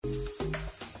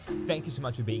thank you so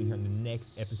much for being here on the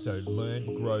next episode,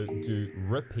 Learn, Grow, Do,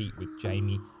 Repeat with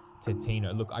Jamie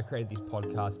Tatino. Look, I created this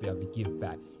podcast to be able to give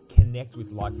back, connect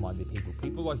with like-minded people,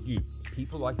 people like you,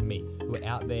 people like me, who are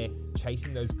out there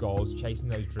chasing those goals, chasing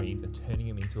those dreams, and turning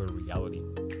them into a reality.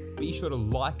 Be sure to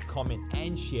like, comment,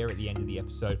 and share at the end of the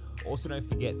episode. Also, don't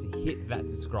forget to hit that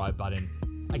subscribe button.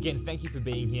 Again, thank you for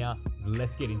being here.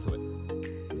 Let's get into it.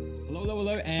 Hello,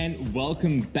 and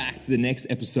welcome back to the next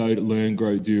episode, Learn,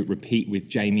 Grow, Do, Repeat with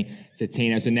Jamie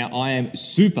Tatino. So now I am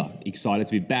super excited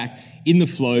to be back in the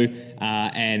flow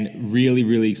and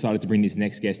really excited to bring this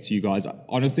next guest to you guys.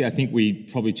 Honestly, I think we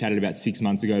probably chatted about 6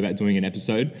 months ago about doing an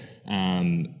episode,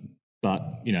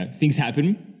 but you know, things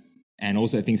happen, and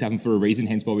also things happen for a reason,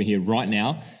 hence why we're here right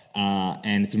now,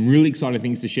 and some really exciting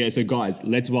things to share. So guys,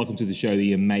 let's welcome to the show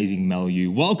the amazing Mel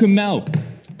Yu. Welcome, Mel.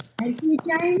 Thank you,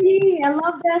 Jamie. I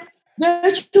love that.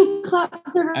 Virtual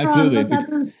claps, everyone. Absolutely. Let's add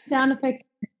some sound effects.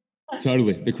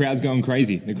 Totally. The crowd's going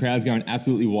crazy. The crowd's going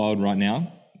absolutely wild right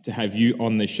now to have you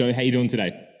on the show. How you doing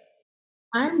today?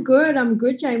 I'm good,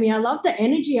 Jamie. I love the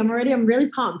energy. I'm really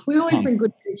pumped. We always bring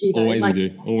good energy, though.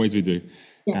 Always we do.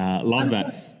 Yeah. Love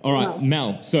that. All right,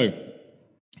 Mel. So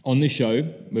on the show,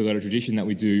 we've got a tradition that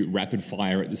we do rapid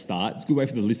fire at the start. It's a good way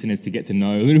for the listeners to get to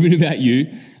know a little bit about you.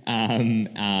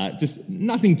 Just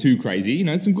nothing too crazy, you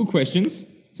know, some good questions.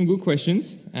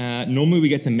 Normally we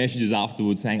get some messages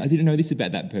afterwards saying, I didn't know this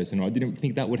about that person, or I didn't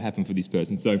think that would happen for this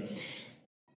person. So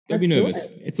don't be nervous.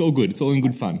 It's all good. It's all in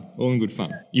good fun.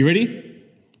 You ready?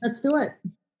 Let's do it.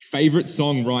 Favorite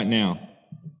song right now?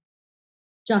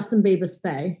 Justin Bieber,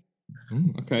 Stay.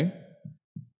 Okay.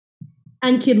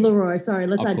 And Kid Laroi. Sorry,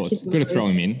 let's add Of course. Kid Laroi. Got to throw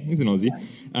him in. He's an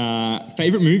Aussie.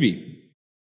 Favorite movie?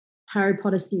 Harry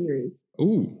Potter series.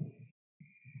 Ooh.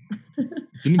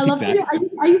 I love that.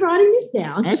 Are you writing this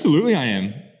down? Absolutely, I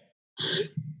am.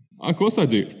 Of course I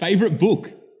do. Favorite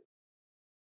book?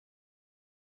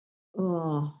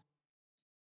 Oh.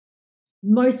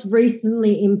 Most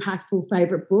recently impactful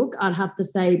favorite book, I'd have to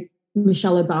say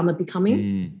Michelle Obama,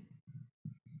 Becoming.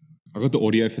 I got the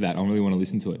audio for that. I really want to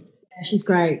listen to it. Yeah, she's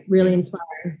great. Really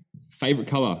inspiring. Favorite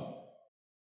color?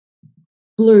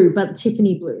 Blue, but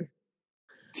Tiffany blue.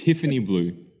 Tiffany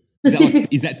blue.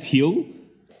 Is that teal?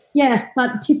 Yes,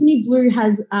 but Tiffany Blue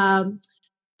has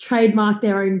trademarked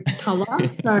their own colour.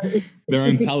 So it's their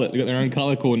own palette. They've got their own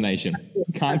colour coordination.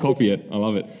 Can't copy it. I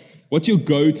love it. What's your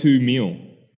go-to meal?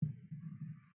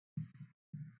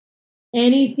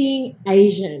 Anything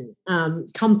Asian,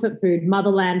 comfort food,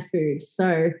 motherland food.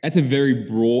 So that's a very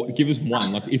broad. Give us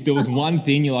one. Like if there was one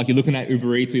thing you're looking at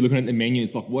Uber Eats, or you're looking at the menu,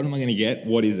 it's like, what am I going to get?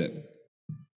 What is it?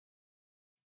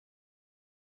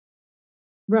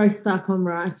 Roast duck on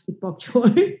rice with bok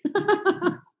choy.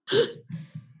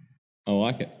 I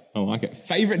like it.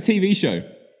 Favorite TV show?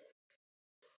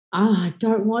 I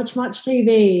don't watch much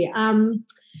TV.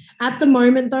 At the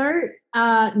moment, though,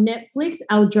 Netflix,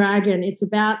 El Dragon. It's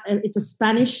a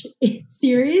Spanish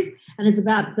series, and it's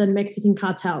about the Mexican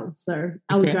cartel. So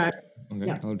El Dragon. Okay,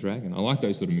 yeah. El Dragon. I like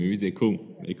those sort of movies. They're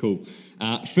cool.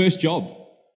 First job?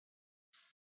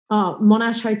 Oh,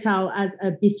 Monash Hotel as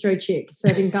a bistro chick,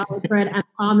 serving garlic bread and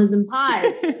parmesan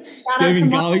pies. Serving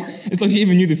garlic. It's like she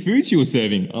even knew the food she was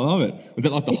serving. I love it. Was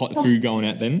that like the hot food going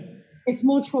out then? It's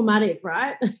more traumatic,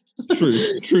 right?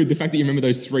 True. The fact that you remember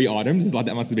those 3 items is like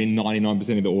that must have been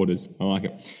 99% of the orders. I like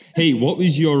it. Hey, what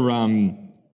was your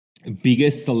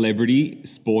biggest celebrity or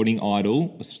sporting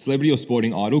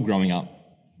idol growing up?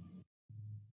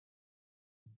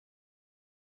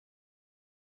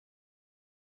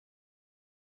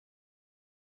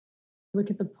 Look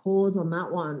at the pause on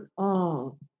that one.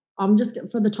 Oh, I'm just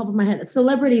for the top of my head.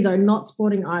 Celebrity though, not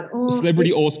sporting idol. Oh,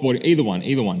 celebrity or sporting, either one.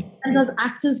 And does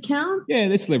actors count? Yeah,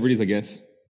 they're celebrities, I guess.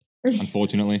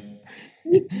 Unfortunately.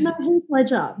 No, Heath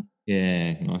Ledger.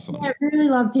 Yeah, nice one. Yeah, I really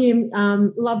loved him.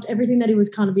 Loved everything that he was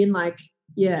kind of in. Like,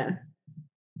 yeah.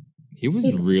 He was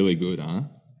really good, huh?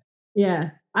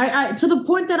 Yeah. I to the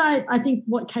point that I think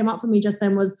what came up for me just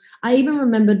then was I even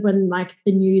remembered when like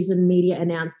the news and media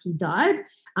announced he died.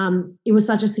 It was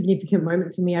such a significant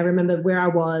moment for me. I remember where I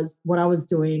was, what I was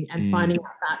doing, and finding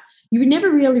out that you would never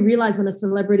really realize when a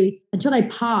celebrity, until they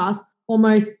pass,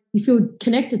 almost you feel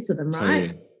connected to them, right?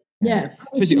 Totally. Yeah.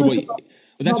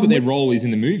 But that's what their role is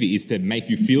in the movie, is to make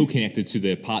you feel connected to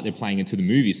the part they're playing into the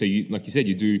movie. So you, like you said,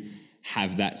 you do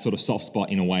have that sort of soft spot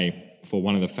in a way for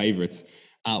one of the favorites.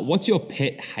 What's your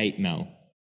pet hate, Mel?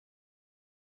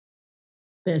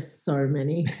 There's so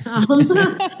many.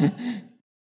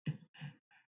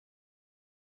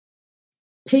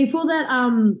 People that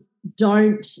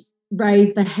don't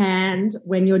raise the hand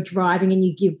when you're driving and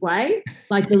you give way,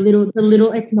 like the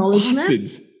little acknowledgement.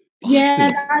 Bastards. Yeah,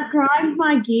 that grinds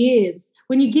my gears.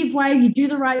 when you give way, you do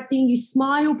the right thing, you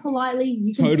smile politely,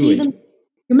 you can Totally. see them,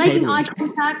 you're making Totally. eye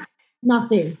contact,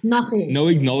 nothing. No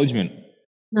acknowledgement.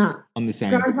 No. I'm the same.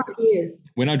 Grown for years.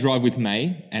 When I drive with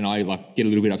May and I like get a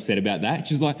little bit upset about that,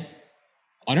 she's like,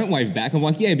 I don't wave back. I'm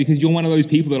like, yeah, because you're one of those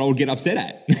people that I'll get upset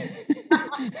at.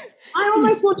 I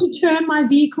almost want to turn my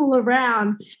vehicle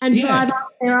around and drive up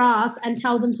their ass and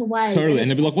tell them to wave. Totally.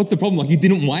 And they'll be like, what's the problem? Like, you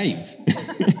didn't wave.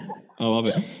 I love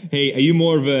it. Hey, are you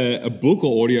more of a book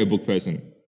or audio book person?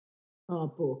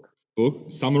 Oh, book.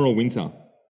 Book? Summer or winter?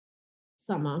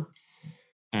 Summer.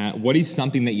 What is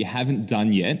something that you haven't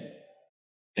done yet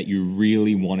that you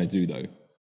really want to do though?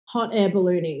 Hot air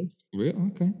ballooning. Really?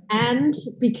 Okay. And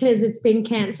because it's been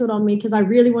cancelled on me, because I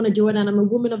really want to do it and I'm a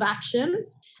woman of action,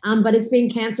 but it's been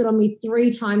cancelled on me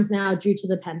 3 times now due to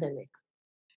the pandemic.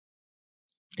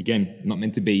 Again, not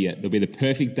meant to be yet. There'll be the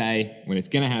perfect day when it's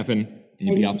going to happen and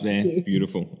you'll be up there.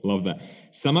 Beautiful. Love that.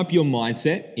 Sum up your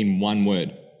mindset in one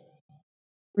word.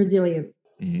 Resilient.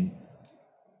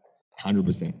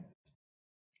 100%.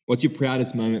 What's your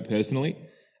proudest moment personally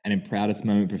and then proudest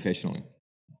moment professionally?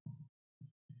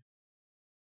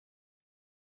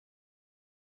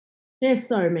 There's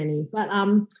so many, but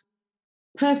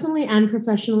personally and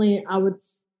professionally, I would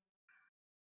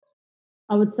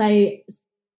say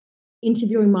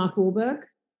interviewing Mark Wahlberg.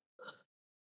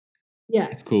 Yeah,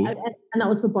 it's cool, and that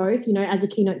was for both. You know, as a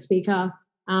keynote speaker.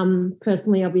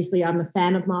 Personally, obviously, I'm a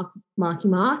fan of Marky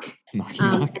Mark.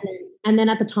 And then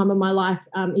at the time of my life,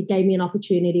 it gave me an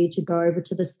opportunity to go over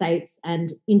to the States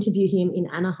and interview him in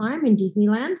Anaheim in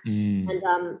Disneyland. And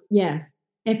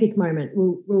epic moment.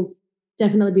 Will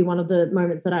definitely be one of the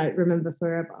moments that I remember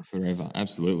forever. Forever,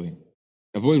 absolutely.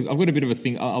 I've got a bit of a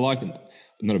thing. I like him,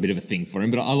 not a bit of a thing for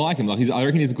him, but I like him. Like I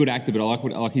reckon he's a good actor, but I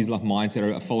like his like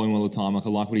mindset. I follow him all the time. Like I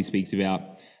like what he speaks about.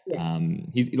 Yeah.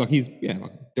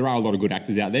 There are a lot of good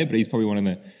actors out there, but he's probably one of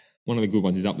the good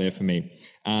ones. He's up there for me.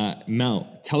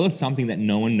 Mel, tell us something that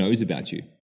no one knows about you.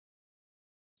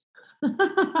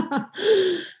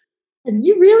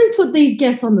 You really put these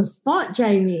guests on the spot,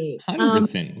 Jamie.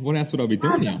 100%. What else would I be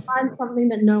doing here? Find something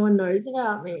that no one knows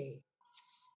about me.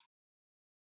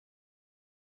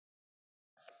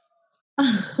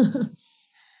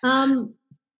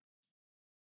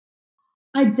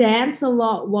 I dance a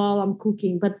lot while I'm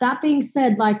cooking, but that being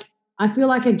said, like I feel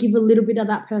like I give a little bit of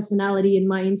that personality in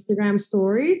my Instagram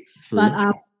stories. True.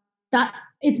 But that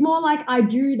it's more like I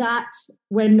do that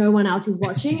when no one else is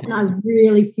watching, and I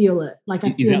really feel it. Like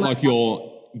is that like you're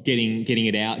getting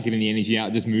it out, getting the energy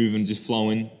out, just moving, just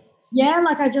flowing? Yeah,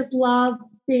 like I just love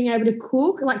being able to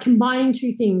cook, like combining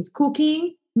 2 things: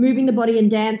 cooking, moving the body, and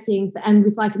dancing, and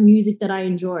with like music that I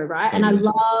enjoy, right? Totally. And I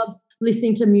love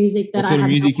listening to music that what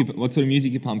sort of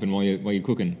music you pumping while you're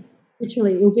cooking?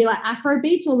 Literally, it'll be like Afro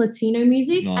beats or Latino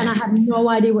music, nice. And I have no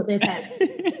idea what they're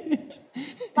saying.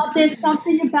 But there's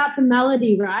something about the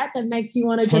melody, right, that makes you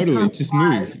want to just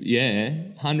move. Yeah,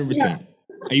 100%. Yeah.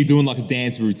 Are you doing like a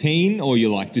dance routine, or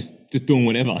you're like just doing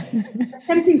whatever?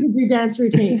 Attempting to do dance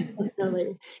routines,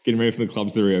 definitely. Getting ready for the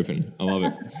clubs to reopen. I love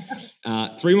it.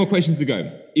 3 more questions to go.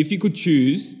 If you could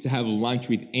choose to have lunch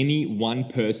with any one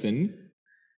person,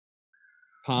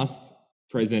 past,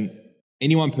 present,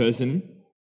 any one person,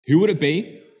 who would it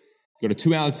be? Got a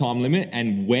 2-hour time limit,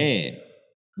 and where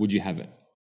would you have it?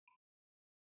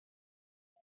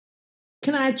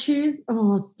 Can I choose?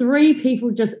 3 people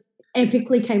just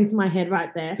epically came to my head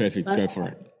right there. Perfect. Go for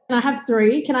it. Can I have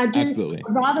 3? Can I do? Absolutely.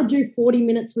 I'd rather do 40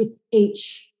 minutes with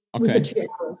each. Okay. With the 2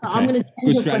 hours. So I'm going to.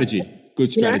 Good strategy.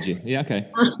 Good strategy. Yeah. Okay.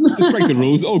 Just break the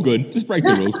rules. All good. Just break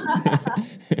the rules.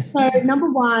 So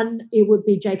number 1, it would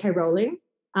be J.K. Rowling.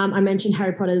 I mentioned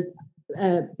Harry Potter's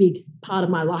a big part of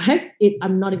my life.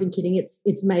 I'm not even kidding.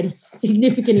 It's made a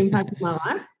significant impact in my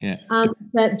life. Yeah.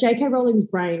 But J.K. Rowling's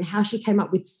brain, how she came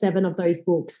up with 7 of those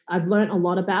books, I've learned a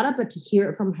lot about it, but to hear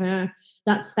it from her,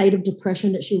 that state of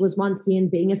depression that she was once in,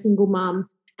 being a single mum,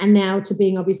 and now to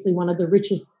being obviously one of the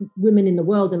richest women in the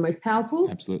world and most powerful.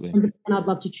 Absolutely. And I'd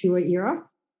love to chew her ear off.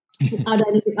 I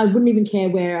wouldn't even care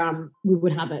where we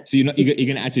would have it. So you're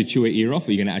going to actually chew her ear off,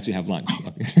 or you're going to actually have lunch?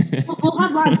 We'll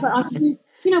have lunch, but we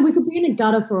could be in a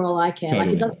gutter for all I care. Totally.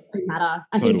 Like it doesn't really matter.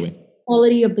 I think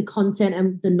quality of the content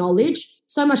and the knowledge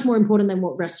so much more important than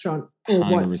what restaurant or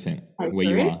 100% where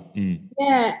you are.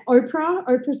 Yeah,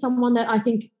 Oprah's someone that I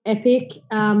think epic.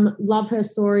 Love her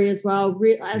story as well.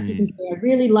 As you can see, I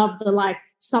really love the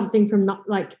something from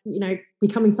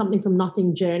becoming something from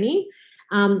nothing journey.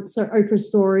 So Oprah's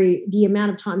story, the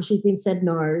amount of times she's been said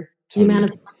no, the amount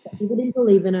of times that people didn't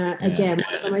believe in her. Again,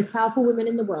 one of the most powerful women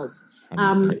in the world.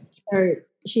 So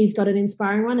she's got an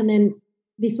inspiring one, and then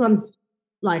this one's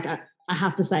like I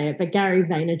have to say it, but Gary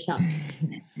Vaynerchuk,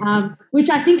 which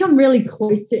I think I'm really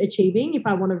close to achieving if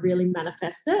I want to really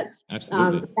manifest it.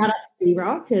 Absolutely. Shout out to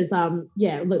D-Rock because,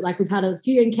 look, like we've had a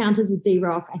few encounters with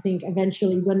D-Rock. I think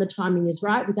eventually when the timing is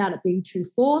right, without it being too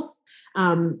forced,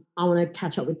 I want to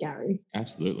catch up with Gary.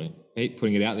 Absolutely. Hey,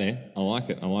 putting it out there. I like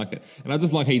it. And I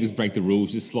just like how you just break the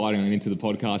rules, just sliding on into the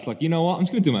podcast. Like, you know what? I'm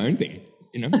just going to do my own thing.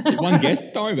 You know, one guest,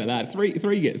 don't worry about that.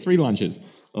 Three lunches.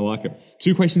 I like it.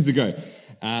 2 questions to go.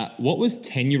 What was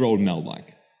 10-year-old Mel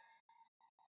like?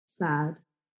 Sad.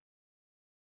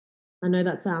 I know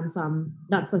that sounds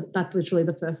that's literally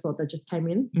the first thought that just came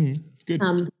in. It's good.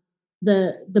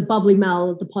 The bubbly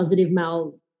Mel, the positive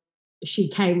Mel, she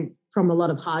came from a lot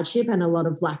of hardship and a lot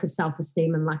of lack of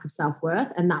self-esteem and lack of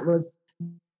self-worth, and that was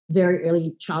very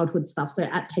early childhood stuff. So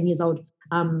at 10 years old,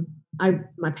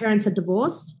 my parents had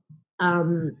divorced.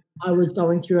 I was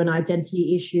going through an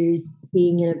identity issues,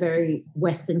 being in a very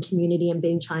Western community and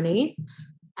being Chinese,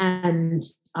 and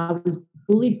I was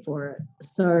bullied for it.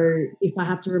 So if I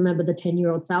have to remember the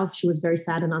 10-year-old self, she was very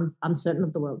sad and uncertain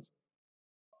of the world.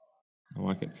 I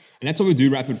like it. And that's why we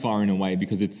do rapid fire in a way,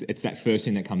 because it's that first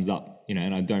thing that comes up, you know,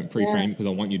 and I don't pre-frame because I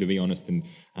want you to be honest and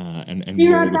be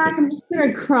right back. I'm just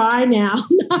going to cry now.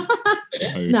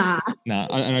 Nah.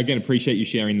 And again, appreciate you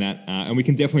sharing that. And we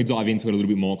can definitely dive into it a little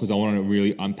bit more because I want to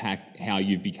really unpack how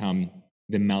you've become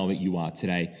the Mel that you are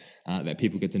today, that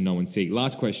people get to know and see.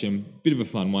 Last question, bit of a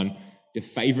fun one. Your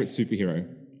favorite superhero?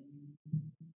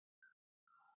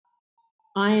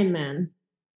 Iron Man.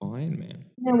 Iron Man.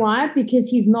 You know why? Because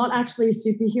he's not actually a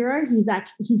superhero.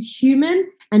 He's human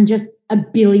and just a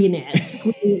billionaire.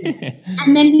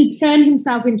 And then he turned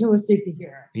himself into a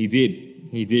superhero. He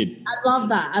did. I love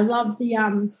that. I love the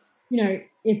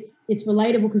it's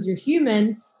relatable because you're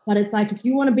human, but it's like if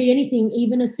you want to be anything,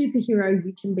 even a superhero,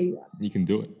 you can be one. You can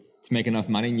do it. Let's make enough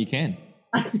money and you can.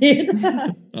 That's it.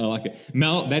 I like it.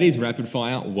 Mel, that is rapid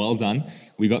fire. Well done.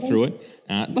 We got through it.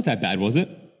 Not that bad, was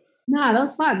it? No, that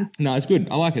was fun. No, it's good.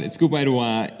 I like it. It's a good way to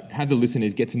have the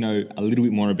listeners get to know a little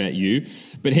bit more about you.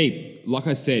 But hey, like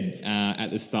I said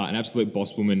at the start, an absolute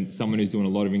boss woman, someone who's doing a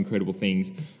lot of incredible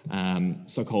things.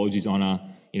 Psychology's honour,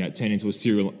 turned into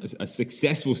a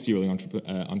successful serial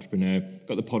entrepreneur.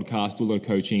 Got the podcast, do a lot of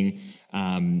coaching.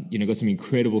 Got some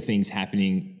incredible things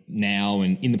happening now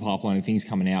and in the pipeline, and things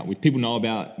coming out which people know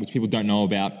about, which people don't know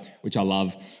about, which I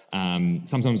love.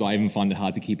 Sometimes I even find it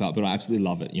hard to keep up, but I absolutely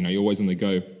love it. You're always on the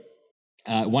go.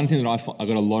 One thing that I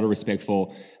got a lot of respect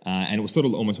for, and it was sort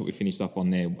of almost what we finished up on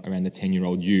there around the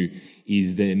 10-year-old you,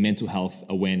 is the mental health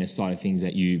awareness side of things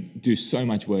that you do so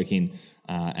much work in,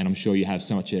 and I'm sure you have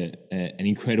so much an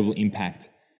incredible impact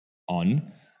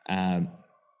on.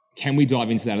 Can we dive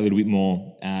into that a little bit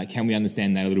more? Can we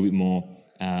understand that a little bit more?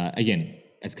 Again,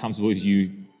 as comfortable as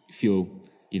you feel,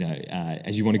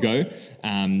 as you want to go,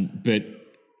 but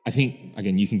I think,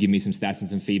 again, you can give me some stats and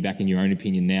some feedback in your own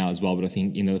opinion now as well, but I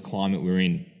think in the climate we're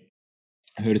in,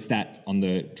 I heard a stat on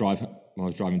the drive while I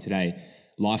was driving today.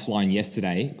 Lifeline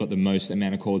yesterday got the most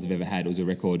amount of calls they've ever had. It was a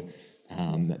record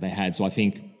that they had. So I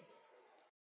think,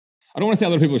 I don't want to say a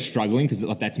lot of people are struggling because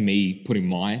that's me putting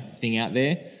my thing out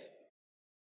there.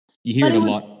 You hear it a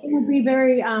lot. It would be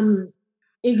very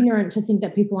ignorant to think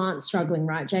that people aren't struggling,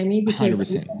 right, Jamie? Because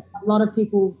 100%. A lot of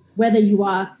people, whether you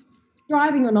are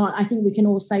driving or not, I think we can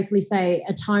all safely say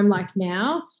a time like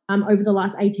now, over the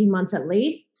last 18 months at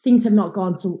least, things have not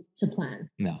gone to plan.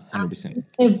 No, 100%.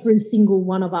 Every single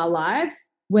one of our lives,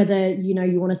 whether,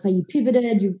 you want to say you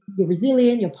pivoted, you're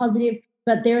resilient, you're positive,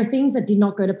 but there are things that did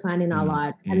not go to plan in our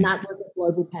lives. And that was a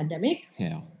global pandemic.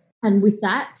 Yeah. And with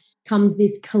that comes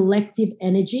this collective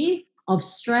energy of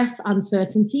stress,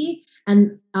 uncertainty,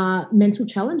 and mental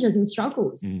challenges and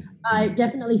struggles. I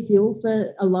definitely feel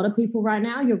for a lot of people right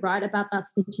now. You're right about that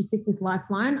statistic with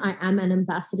Lifeline. I am an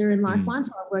ambassador in Lifeline,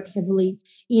 so I work heavily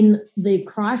in the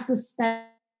crisis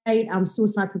state,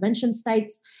 suicide prevention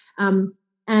states.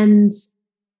 And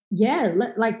yeah,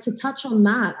 to touch on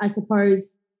that, I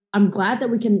suppose I'm glad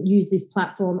that we can use this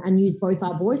platform and use both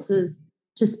our voices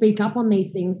to speak up on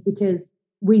these things because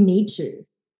we need to.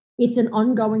 It's an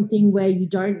ongoing thing where you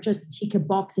don't just tick a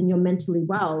box and you're mentally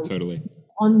well. Totally.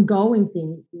 Ongoing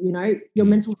thing, your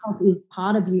mental health is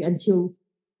part of you until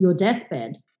your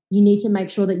deathbed. You need to make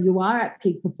sure that you are at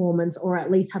peak performance or at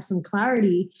least have some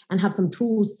clarity and have some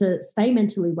tools to stay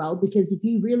mentally well, because if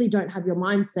you really don't have your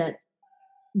mindset,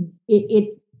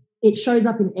 it shows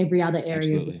up in every other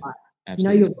area of your life.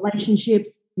 Absolutely. Your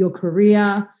relationships, your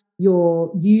career,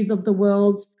 your views of the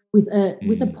world. With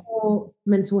a poor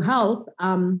mental health,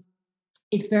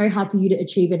 it's very hard for you to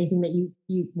achieve anything that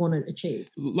you want to achieve.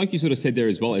 Like you sort of said there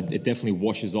as well, it definitely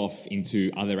washes off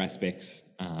into other aspects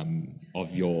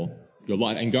of your your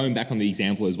life. And going back on the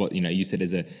example is what, you said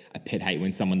as a pet hate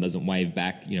when someone doesn't wave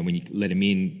back, when you let them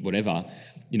in, whatever,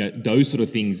 those sort of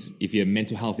things, if your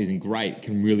mental health isn't great,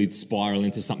 can really spiral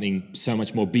into something so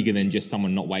much more bigger than just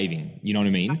someone not waving. You know what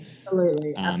I mean?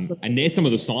 Absolutely. Absolutely. And there's some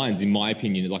of the signs, in my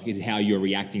opinion, like is how you're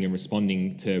reacting and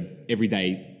responding to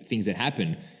everyday things that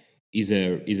happen is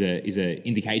a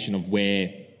indication of where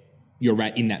you're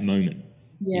at in that moment.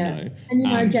 Yeah.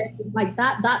 And Jason, like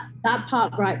that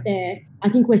part right there, I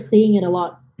think we're seeing it a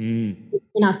lot in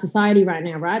our society right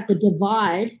now, right? The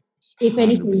divide, if 100%.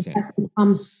 Anything, has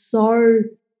become so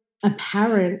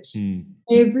apparent.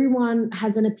 Everyone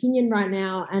has an opinion right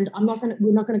now, and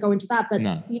we're not gonna go into that, but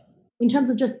no. In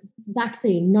terms of just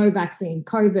vaccine, no vaccine,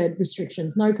 COVID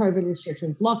restrictions, no COVID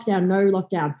restrictions, lockdown, no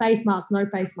lockdown, face mask, no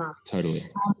face mask. Totally.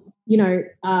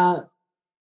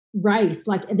 Race,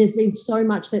 like there's been so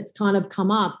much that's kind of come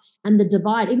up, and the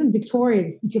divide, even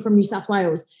Victorians, if you're from New South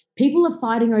Wales, people are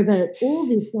fighting over all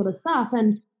this sort of stuff.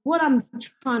 And what I've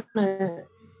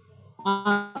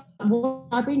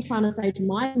been trying to say to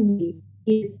my community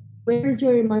is, where is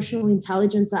your emotional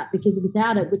intelligence at? Because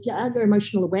without your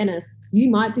emotional awareness, you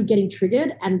might be getting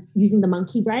triggered and using the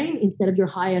monkey brain instead of your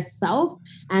higher self.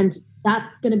 And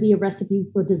that's going to be a recipe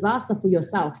for disaster for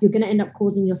yourself. You're going to end up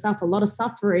causing yourself a lot of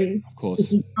suffering. Of course.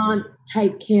 If you can't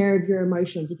take care of your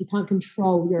emotions, if you can't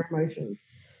control your emotions.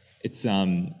 It's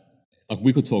like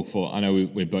we could talk for, I know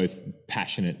we're both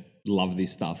passionate, love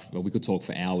this stuff, but we could talk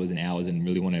for hours and hours and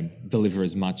really want to deliver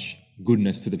as much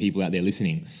goodness to the people out there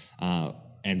listening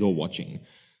and or watching.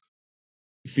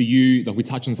 For you, like we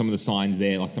touched on some of the signs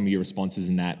there, like some of your responses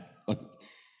in that, like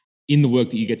in the work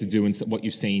that you get to do and what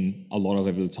you've seen a lot of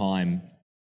over the time,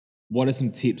 what are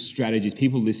some tips, strategies,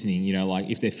 people listening, like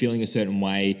if they're feeling a certain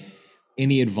way,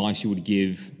 any advice you would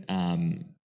give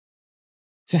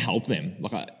to help them?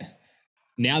 Like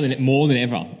more than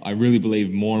ever, I really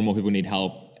believe more and more people need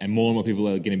help, and more people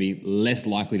are going to be less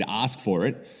likely to ask for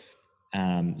it.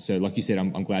 So like you said,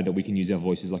 I'm glad that we can use our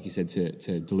voices, like you said,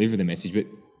 to deliver the message, but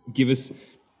give us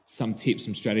some tips,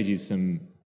 some strategies, some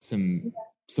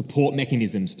support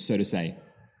mechanisms, so to say.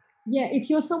 Yeah, if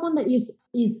you're someone that is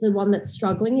the one that's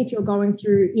struggling, if you're going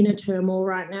through inner turmoil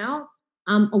right now,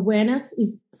 awareness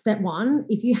is step one.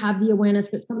 If you have the awareness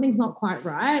that something's not quite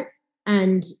right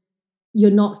and you're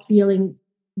not feeling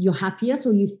your happiest,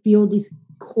 or you feel this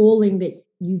calling that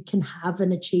you can have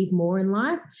and achieve more in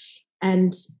life,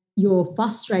 and you're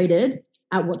frustrated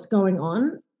at what's going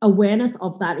on, awareness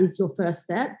of that is your first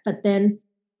step. But then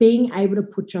being able to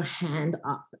put your hand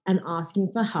up and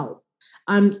asking for help.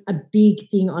 A big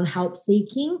thing on help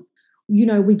seeking.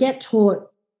 We get taught,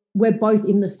 we're both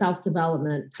in the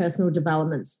self-development, personal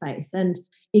development space, and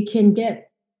it can get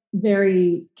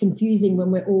very confusing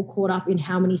when we're all caught up in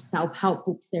how many self-help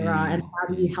books there are and how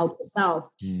do you help yourself.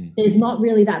 There's not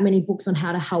really that many books on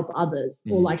how to help others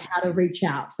or like how to reach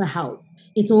out for help.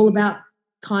 It's all about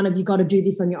kind of, you got to do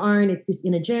this on your own. It's this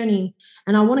inner journey.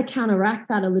 And I want to counteract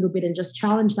that a little bit and just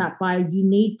challenge that by, you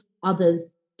need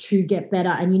others to get better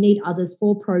and you need others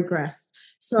for progress.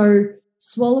 So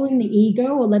swallowing the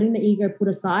ego, or letting the ego put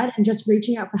aside, and just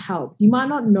reaching out for help. You might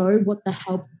not know what the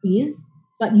help is,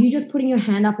 but you just putting your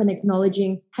hand up and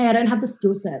acknowledging, hey, I don't have the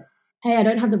skill sets. Hey, I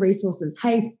don't have the resources.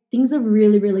 Hey, things are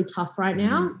really, really tough right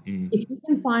now. If you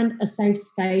can find a safe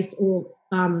space, or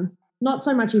not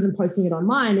so much even posting it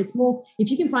online, it's more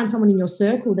if you can find someone in your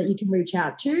circle that you can reach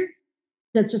out to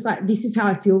that's just like, this is how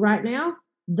I feel right now,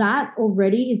 that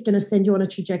already is going to send you on a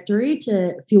trajectory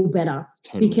to feel better.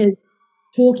 Totally. Because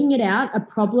talking it out, a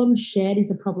problem shared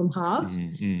is a problem halved.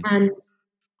 And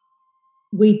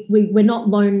we're not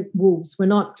lone wolves. We're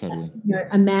not totally.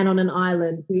 A man on an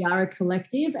island. We are a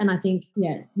collective. And I think,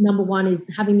 number one is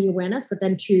having the awareness, but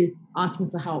then two,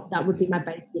 asking for help. That would be my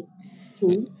basic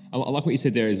tool. I like what you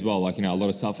said there as well. Like, a lot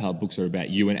of self-help books are about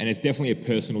you, and it's definitely a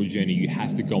personal journey you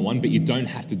have to go on, but you don't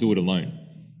have to do it alone.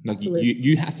 Like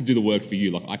you have to do the work for you.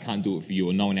 Like, I can't do it for you,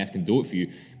 or no one else can do it for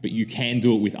you, but you can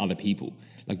do it with other people.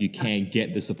 Like, you can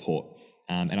get the support.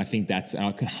 And I think I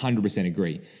can 100%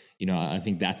 agree. I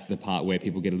think that's the part where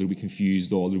people get a little bit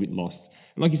confused or a little bit lost.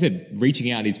 And like you said,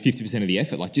 reaching out is 50% of the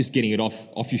effort. Like, just getting it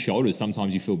off your shoulders,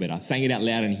 sometimes you feel better. Saying it out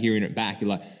loud and hearing it back, you're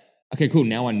like, okay, cool,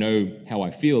 now I know how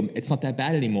I feel. It's not that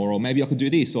bad anymore, or maybe I could do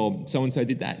this, or so-and-so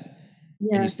did that.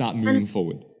 Yeah. And you start moving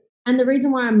forward. And the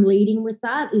reason why I'm leading with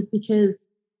that is because,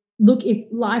 look, if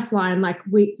Lifeline,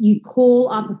 you call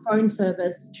up a phone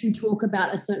service to talk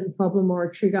about a certain problem or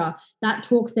a trigger, that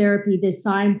talk therapy, there's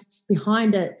science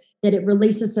behind it that it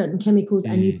releases certain chemicals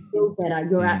and you feel better,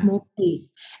 you're at more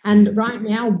peace. And right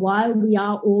now, while we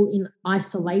are all in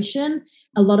isolation,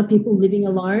 a lot of people living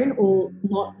alone or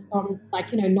not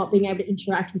not being able to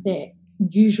interact with their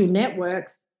usual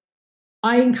networks,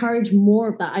 I encourage more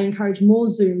of that. I encourage more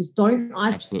Zooms. Don't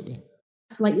Absolutely.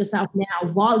 isolate yourself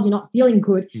now while you're not feeling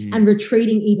good and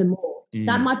retreating even more.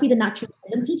 That might be the natural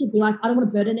tendency to be like, I don't want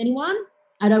to burden anyone.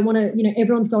 I don't want to,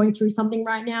 everyone's going through something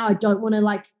right now. I don't want to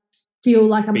like feel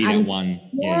like I'm be adding that one.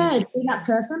 be that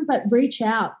person, but reach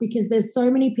out, because there's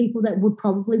so many people that would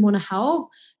probably want to help,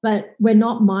 but we're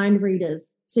not mind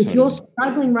readers. So if you're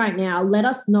struggling right now, let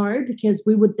us know, because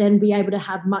we would then be able to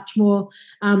have much more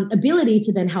ability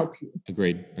to then help you.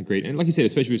 Agreed. And like you said,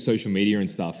 especially with social media and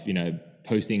stuff,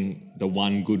 posting the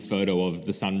one good photo of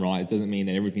the sunrise doesn't mean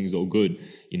that everything's all good.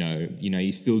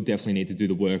 You still definitely need to do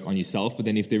the work on yourself. But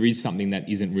then if there is something that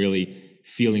isn't really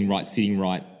feeling right, sitting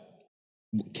right,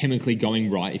 chemically going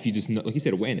right, if you just, like you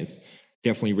said, awareness,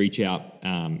 definitely reach out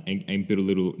and build a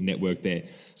little network there.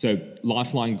 So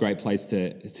Lifeline, great place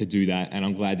to do that. And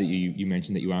I'm glad that you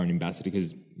mentioned that you are an ambassador,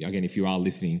 because again, if you are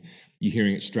listening, you're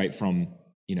hearing it straight from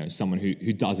someone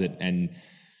who does it. And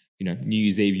New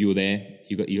Year's Eve, you were there.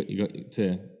 You got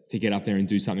to get up there and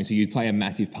do something. So you play a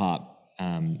massive part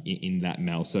in that,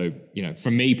 Mel. So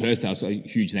from me personally, so a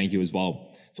huge thank you as well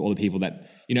to all the people that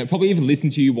probably even listen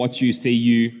to you, watch you, see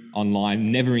you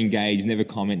online, never engage, never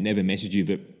comment, never message you,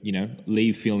 but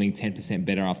leave feeling 10%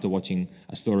 better after watching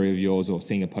a story of yours or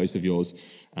seeing a post of yours.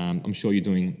 I'm sure you're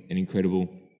doing an incredible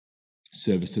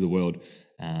service to the world,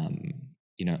 on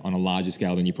a larger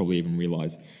scale than you probably even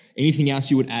realize. Anything else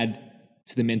you would add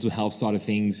to the mental health side of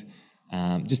things,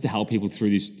 just to help people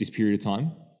through this period of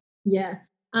time? Yeah.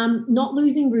 Not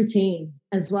losing routine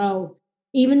as well.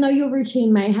 Even though your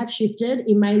routine may have shifted,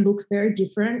 it may look very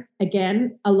different.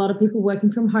 Again, a lot of people working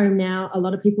from home now, a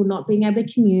lot of people not being able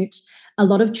to commute, a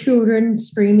lot of children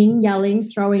screaming, yelling,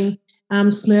 throwing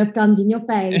Smurf guns in your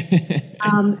face.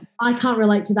 I can't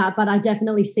relate to that, but I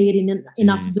definitely see it in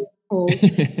enough Zoom calls.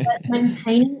 But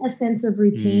maintaining a sense of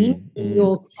routine in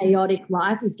your chaotic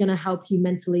life is going to help you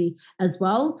mentally as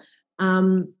well.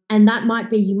 And that might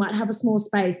be, you might have a small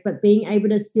space, but being able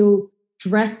to still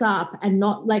dress up and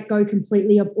not let go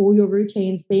completely of all your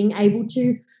routines, being able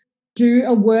to do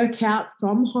a workout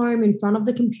from home in front of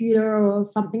the computer or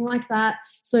something like that,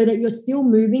 so that you're still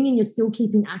moving and you're still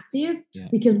keeping active. Yeah.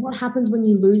 Because what happens when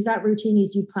you lose that routine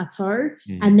is you plateau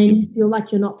and then you feel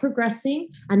like you're not progressing,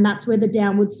 and that's where the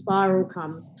downward spiral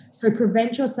comes. So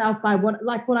prevent yourself by what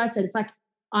I said, it's like,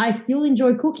 I still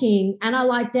enjoy cooking and I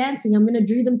like dancing. I'm going to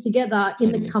do them together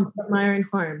in the comfort of my own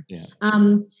home. Yeah.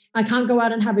 I can't go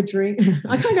out and have a drink.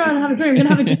 I'm going to have a drink.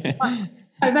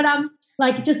 But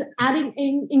like just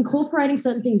incorporating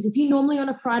certain things. If you normally on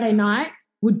a Friday night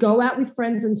would go out with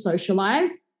friends and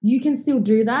socialize, you can still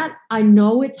do that. I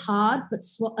know it's hard, but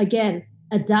again,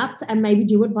 adapt and maybe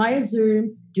do it via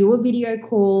Zoom, do a video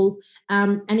call,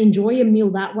 and enjoy a meal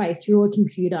that way through a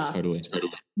computer. Totally.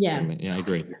 Yeah. Totally. Yeah, I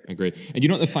agree. And you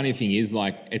know what the funny thing is,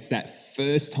 like, it's that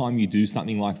first time you do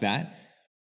something like that,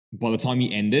 by the time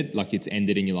you end it, like it's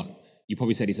ended and you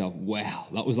probably say to yourself, wow,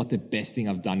 that was like the best thing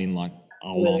I've done in like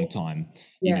a long time,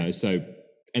 so,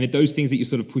 and if those things that you're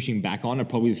sort of pushing back on are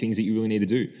probably the things that you really need to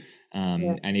do.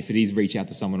 And if it is reach out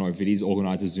to someone, or if it is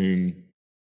organize a Zoom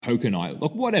poker night,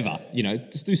 like whatever,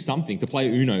 just do something to play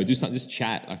Uno, do something, just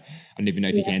chat. I don't even know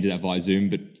if you can do that via Zoom,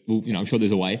 but I'm sure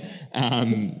there's a way,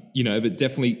 but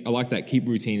definitely I like that. Keep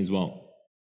routine as well.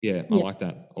 I like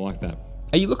that.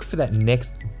 Are you looking for that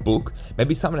next book?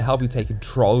 Maybe something to help you take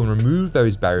control and remove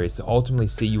those barriers to ultimately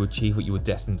see you achieve what you were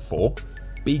destined for?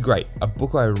 Be Great, a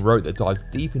book I wrote that dives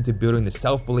deep into building the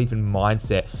self-belief and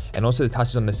mindset, and also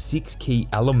touches on the 6 key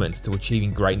elements to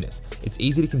achieving greatness. It's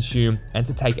easy to consume and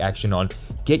to take action on.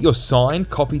 Get your signed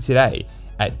copy today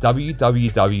at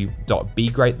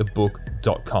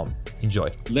www.begreatthebook.com. Enjoy.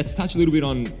 Let's touch a little bit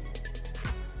on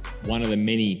one of the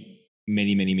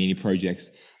many projects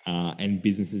and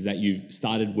businesses that you've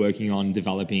started working on,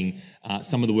 developing,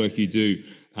 some of the work you do.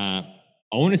 I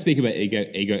want to speak about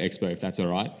Ego Expo, if that's all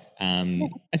right.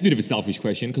 That's a bit of a selfish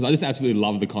question, because I just absolutely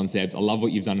love the concept. I love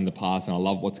what you've done in the past, and I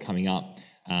love what's coming up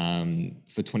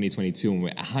for 2022, and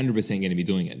we're 100% going to be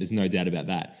doing it. There's no doubt about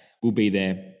that. We'll be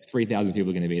there. 3,000 people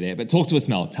are going to be there. But talk to us,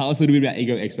 Mel. Tell us a little bit about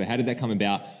Ego Expo. How did that come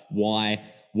about? Why?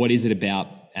 What is it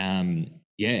about?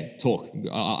 Talk.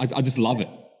 I just love it.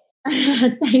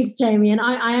 Thanks, Jamie. And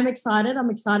I am excited. I'm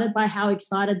excited by how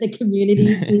excited the community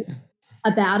is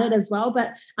about it as well.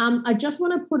 But I just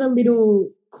want to put a little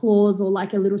clause or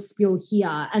like a little spiel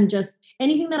here, and just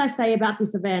anything that I say about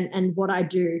this event and what I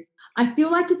do. I feel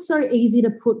like it's so easy to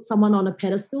put someone on a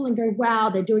pedestal and go, wow,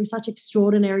 they're doing such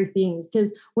extraordinary things.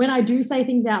 Because when I do say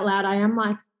things out loud, I am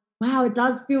like, wow, it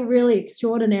does feel really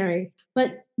extraordinary.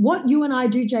 But what you and I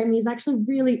do, Jamie, is actually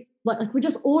really like we're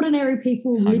just ordinary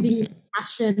people 100%. living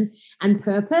passion and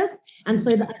purpose. And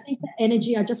so I think the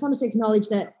energy, I just wanted to acknowledge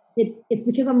that it's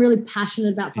because I'm really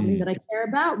passionate about something that I care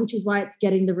about, which is why it's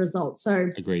getting the results. So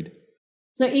agreed.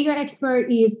 So Ego Expo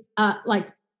is like,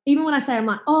 even when I say, I'm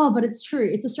like, oh, but it's true.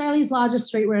 It's Australia's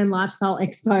largest streetwear and lifestyle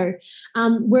expo.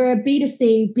 We're a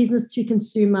B2C, business to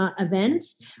consumer event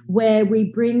where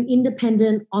we bring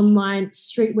independent online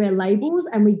streetwear labels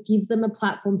and we give them a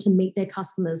platform to meet their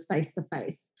customers face to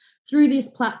face. Through this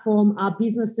platform, our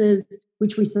businesses,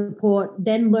 which we support,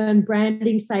 then learn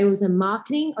branding, sales, and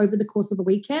marketing over the course of a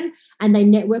weekend, and they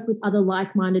network with other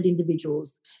like-minded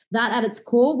individuals. That at its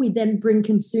core, we then bring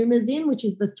consumers in, which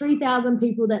is the 3,000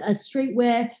 people that are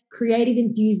streetwear, creative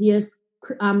enthusiasts,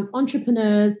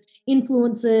 entrepreneurs,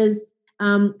 influencers,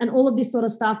 and all of this sort of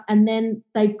stuff. And then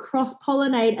they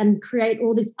cross-pollinate and create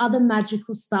all this other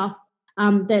magical stuff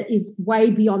that is way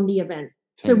beyond the event.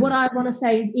 So what I want to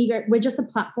say is, Ego, we're just a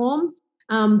platform.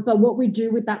 But what we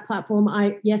do with that platform,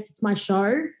 yes, it's my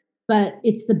show, but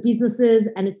it's the businesses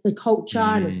and it's the culture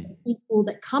and it's the people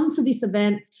that come to this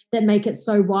event that make it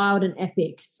so wild and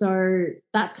epic. So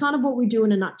that's kind of what we do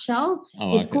in a nutshell.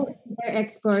 It's called Ego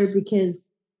Expo because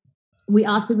we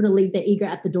ask people to leave their ego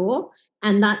at the door.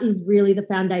 And that is really the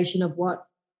foundation of what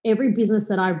every business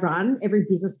that I run, every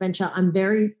business venture, I'm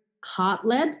very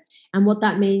heart-led. And what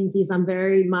that means is I'm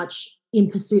very much in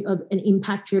pursuit of an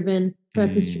impact-driven,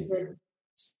 purpose-driven,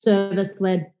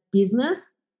 service-led business.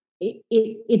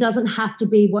 It doesn't have to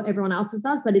be what everyone else's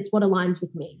does, but it's what aligns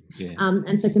with me. Yeah.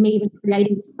 And so for me, even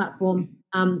creating this platform,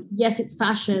 yes, it's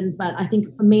fashion, but I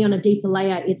think for me on a deeper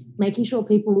layer, it's making sure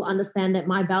people understand that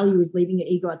my value is leaving your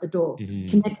ego at the door.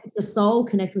 Connect with your soul,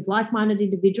 connect with like-minded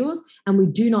individuals, and we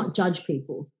do not judge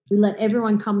people. We let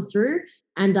everyone come through.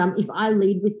 And if I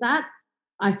lead with that,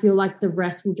 I feel like the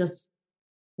rest will just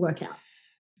work out.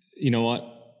 You know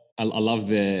what? I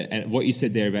love and what you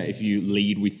said there about if you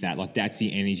lead with that, like that's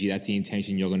the energy, that's the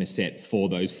intention you're going to set for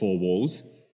those four walls.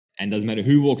 And doesn't matter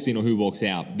who walks in or who walks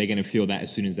out, they're going to feel that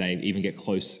as soon as they even get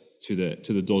close to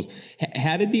the doors.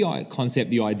 How did the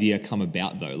concept, the idea come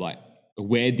about though? Like,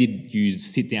 where did you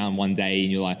sit down one day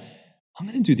and you're like, I'm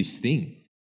going to do this thing?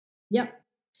 Yep.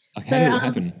 Like, how did it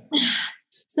happen?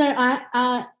 So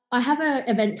I have an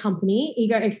event company.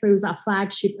 Ego Expo is our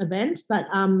flagship event, but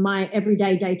my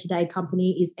everyday, day-to-day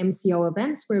company is MCO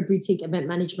Events. We're a boutique event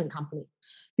management company.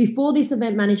 Before this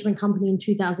event management company in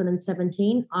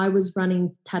 2017, I was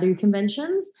running tattoo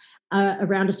conventions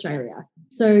around Australia.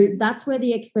 So that's where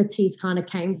the expertise kind of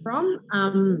came from.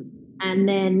 And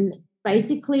then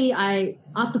basically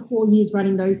after 4 years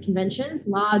running those conventions,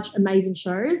 large, amazing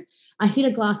shows, I hit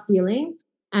a glass ceiling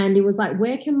and it was like,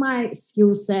 where can my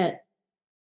skill set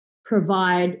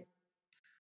provide,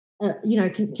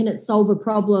 can it solve a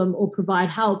problem or provide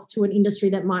help to an industry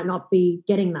that might not be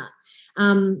getting that?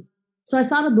 So I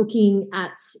started looking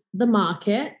at the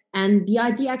market and the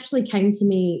idea actually came to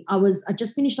me. I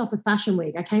just finished off a fashion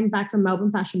week. I came back from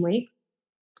Melbourne Fashion Week.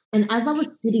 And as I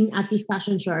was sitting at this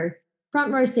fashion show,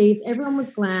 front row seats, everyone was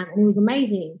glam and it was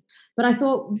amazing. But I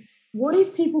thought, what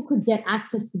if people could get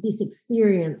access to this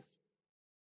experience?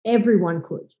 Everyone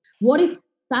could. What if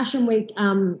Fashion Week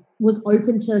was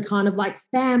open to kind of like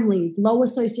families, lower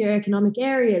socioeconomic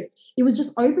areas? It was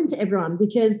just open to everyone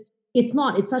because it's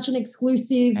such an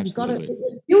exclusive,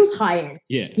 it feels high end.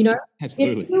 Yeah,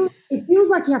 absolutely. It feels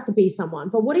like you have to be someone,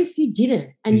 but what if you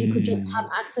didn't and you could just have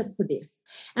access to this?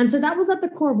 And so that was at the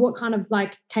core of what kind of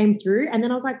like came through. And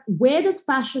then I was like, where does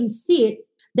fashion sit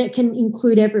that can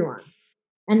include everyone?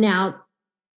 And now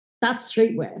that's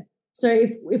streetwear. So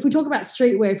if we talk about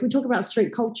streetwear, if we talk about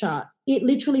street culture, it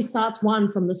literally starts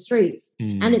from the streets.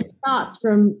 And it starts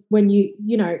from when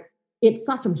it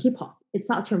starts from hip hop. It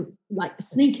starts from like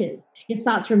sneakers. It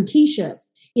starts from T-shirts.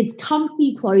 It's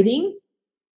comfy clothing,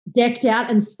 decked out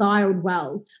and styled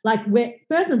well. Like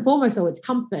first and foremost, though, it's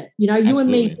comfort. You and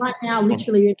me right now,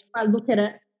 literally, if I look at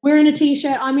it, we're in a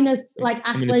T-shirt. I'm in a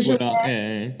athleisure.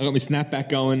 Yeah. I got my snapback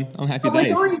going. I'm happy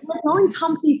days. We're going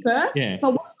comfy first. Yeah.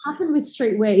 But what's happened with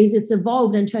streetwear is it's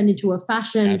evolved and turned into a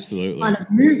fashion kind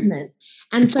of movement.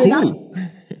 And it's cool.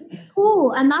 It's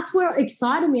cool. And that's where it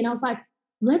excited me. And I was like,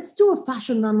 let's do a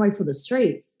fashion runway for the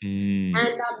streets. And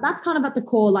that's kind of at the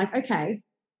core, like, okay,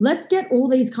 let's get all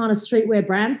these kind of streetwear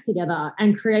brands together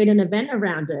and create an event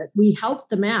around it. We help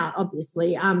them out,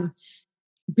 obviously,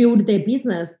 build their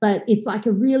business, but it's like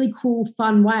a really cool,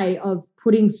 fun way of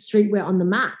putting streetwear on the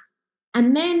map.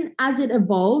 And then as it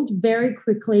evolved, very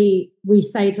quickly, we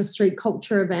say it's a street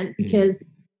culture event because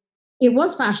it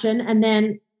was fashion and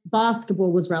then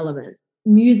basketball was relevant.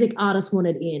 Music artists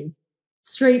wanted in.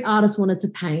 Street artists wanted to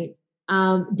paint.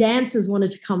 Dancers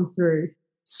wanted to come through.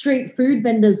 Street food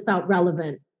vendors felt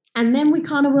relevant. And then we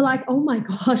kind of were like, oh my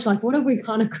gosh, like what have we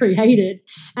kind of created?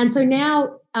 And so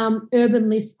now Urban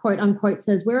List, quote unquote,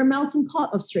 says we're a melting pot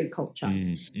of street culture.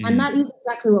 And that is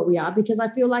exactly what we are, because I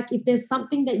feel like if there's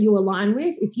something that you align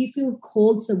with, if you feel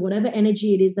called to whatever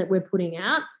energy it is that we're putting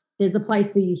out, there's a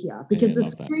place for you here, because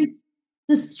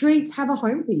the streets have a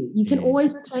home for you. You can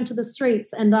always return to the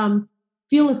streets and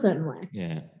feel a certain way.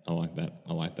 Yeah, I like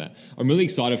that. I'm really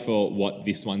excited for what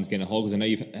this one's going to hold, because I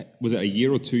know was it a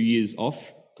year or 2 years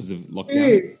off because of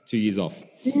lockdown? 2 years off.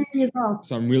 2 years off.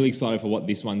 So I'm really excited for what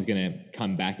this one's going to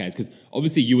come back as, because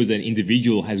obviously you as an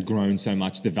individual has grown so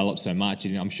much, developed so much,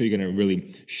 and I'm sure you're going to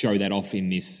really show that off in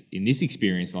this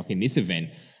experience, like in this event.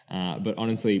 But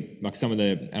honestly, like some of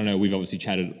the, I don't know, we've obviously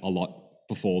chatted a lot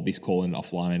before this call and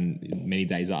offline and many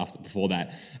days before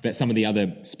that, but some of the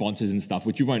other sponsors and stuff,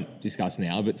 which we won't discuss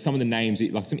now, but some of the names,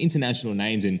 like some international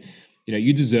names, and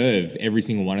you deserve every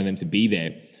single one of them to be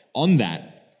there. On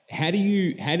that, how do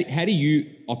you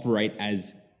operate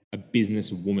as a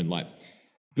business woman? Like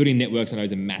building networks, I know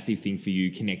is a massive thing for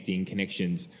you,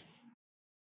 connections,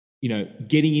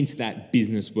 getting into that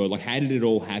business world. Like how did it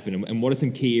all happen? And what are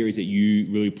some key areas that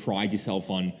you really pride yourself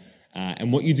on,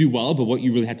 and what you do well, but what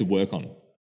you really had to work on?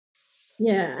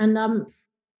 Yeah. And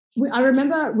I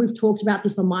remember we've talked about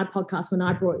this on my podcast when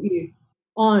I brought you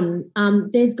on.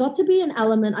 There's got to be an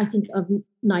element, I think, of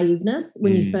naiveness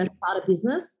when you first start a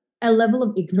business, a level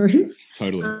of ignorance.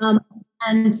 Totally.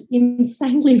 And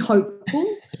insanely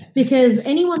hopeful, because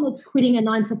anyone that's quitting a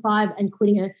 9-to-5 and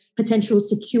quitting a potential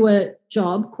secure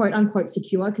job, quote unquote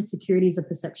secure, because security is a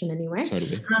perception anyway.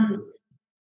 Totally.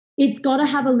 It's got to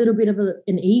have a little bit of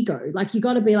an ego. Like you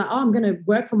got to be like, oh, I'm going to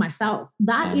work for myself.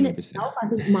 That 100%. In itself, I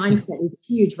think mindset is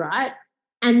huge, right?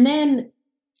 And then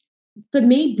for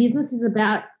me, business is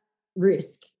about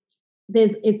risk.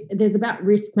 There's about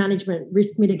risk management,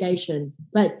 risk mitigation,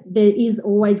 but there is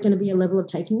always going to be a level of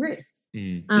taking risks.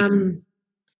 And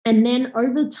then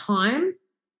over time,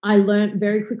 I learned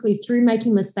very quickly through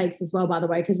making mistakes as well, by the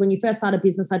way, because when you first start a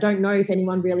business, I don't know if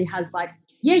anyone really has like,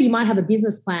 yeah, you might have a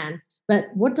business plan, but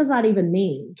what does that even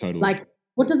mean? Totally. Like,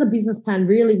 what does a business plan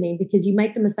really mean? Because you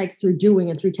make the mistakes through doing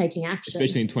and through taking action.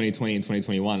 Especially in 2020 and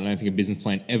 2021, I don't think a business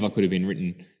plan ever could have been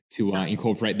written to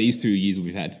incorporate these 2 years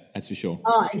we've had. That's for sure.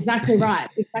 Oh, exactly right.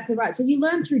 Exactly right. So you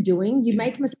learn through doing, you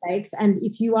make mistakes. And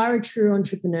if you are a true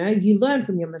entrepreneur, you learn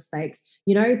from your mistakes.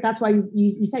 That's why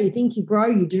you say you think, you grow,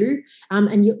 you do,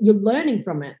 and you're learning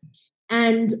from it.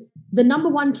 And the number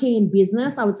one key in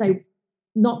business, I would say,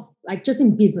 not like just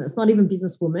in business, not even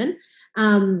businesswoman,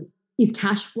 is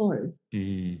cash flow.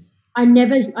 I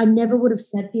never would have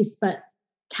said this, but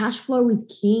cash flow is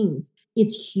king.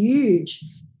 It's huge.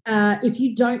 If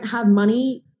you don't have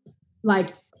money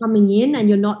like coming in and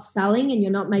you're not selling and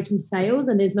you're not making sales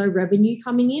and there's no revenue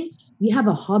coming in, you have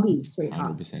a hobby,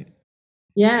 sweetheart. 100%.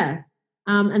 Yeah.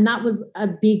 And that was a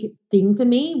big thing for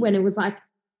me when it was like,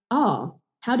 oh,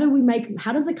 how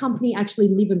does the company actually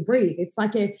live and breathe? It's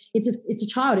like it's a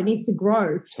child. It needs to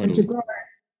grow. Totally. And to grow,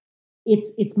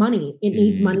 it's money. It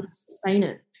needs money to sustain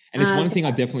it. And it's one thing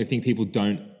I definitely think people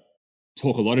don't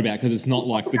talk a lot about, because it's not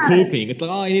like the cool thing. It's like,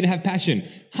 oh, you need to have passion.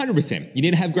 100%. You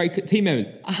need to have great team members.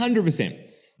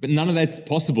 100%. But none of that's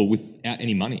possible without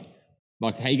any money.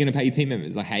 Like, how are you going to pay your team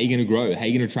members? Like, how are you going to grow? How are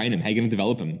you going to train them? How are you going to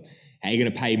develop them? How are you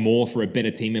going to pay more for a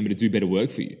better team member to do better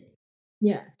work for you?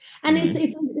 Yeah. And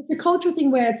it's a cultural thing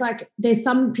where it's like there's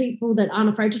some people that aren't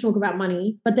afraid to talk about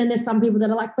money, but then there's some people that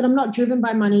are like, but I'm not driven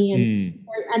by money.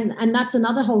 And that's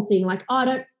another whole thing. Like,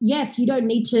 yes, you don't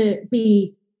need to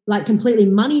be like completely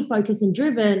money focused and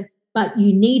driven, but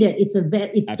you need it. It's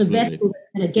Absolutely. the vessel that's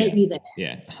going to get you there.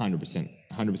 Yeah,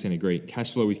 100% agree.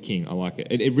 Cash flow is king. I like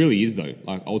it. It really is though.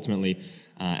 Like ultimately,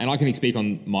 and I can speak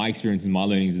on my experience and my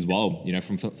learnings as well,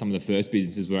 from some of the first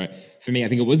businesses where for me, I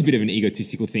think it was a bit of an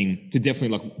egotistical thing to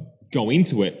definitely like go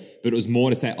into it, but it was more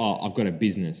to say, oh, I've got a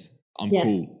business. I'm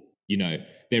cool,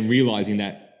 then realizing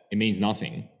that it means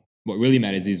nothing. What really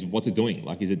matters is what's it doing?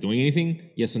 Like, is it doing anything?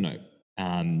 Yes or no?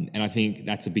 And I think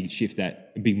that's a big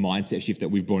mindset shift that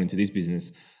we've brought into this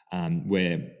business,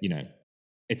 where,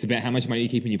 it's about how much money you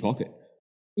keep in your pocket.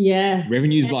 Yeah.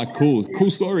 Revenue's like cool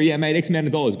story. Yeah, I made X amount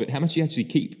of dollars, but how much do you actually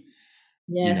keep?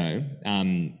 Yes.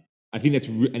 I think that's,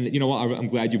 and you know what? I'm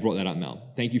glad you brought that up,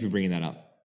 Mel. Thank you for bringing that up.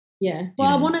 Yeah.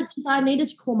 Well, I needed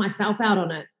to call myself out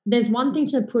on it. There's one thing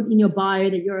to put in your bio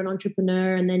that you're an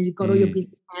entrepreneur and then you've got all your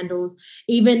business handles,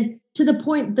 even to the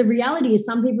point, the reality is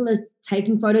some people are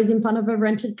taking photos in front of a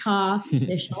rented car.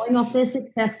 They're showing off their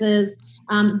successes.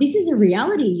 This is a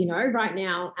reality, right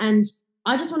now. And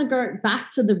I just want to go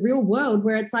back to the real world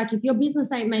where it's like, if your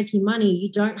business ain't making money,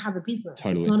 you don't have a business.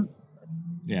 Totally.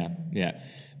 Yeah.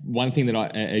 One thing that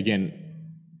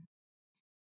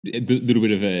a little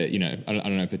bit of a, I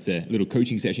don't know if it's a little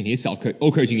coaching session here,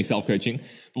 all coaching is self-coaching.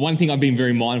 But one thing I've been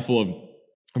very mindful of,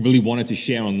 I really wanted to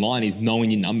share online is knowing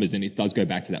your numbers. And it does go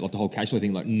back to that, like the whole cash flow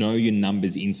thing, like know your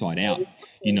numbers inside out, but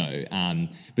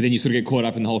then you sort of get caught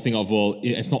up in the whole thing of, well,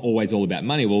 it's not always all about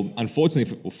money. Well,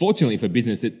 fortunately for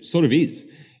business, it sort of is,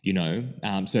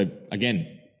 so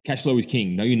again, cash flow is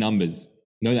king. Know your numbers,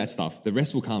 know that stuff. The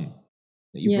rest will come.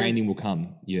 Your branding will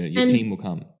come. Your team will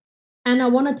come. And I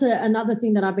another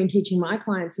thing that I've been teaching my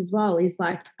clients as well is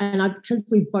like, because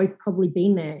we've both probably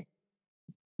been there,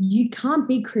 you can't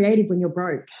be creative when you're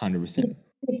broke. 100%.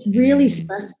 It's really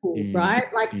stressful, right?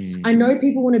 Like I know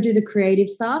people want to do the creative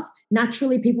stuff.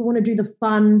 Naturally, people want to do the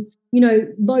fun,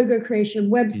 logo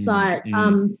creation, website,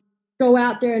 go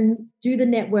out there and do the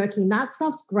networking. That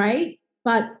stuff's great,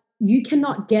 but you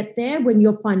cannot get there when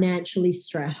you're financially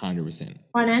stressed. 100%.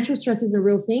 Financial stress is a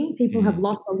real thing. People have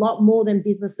lost a lot more than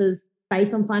businesses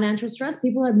based on financial stress.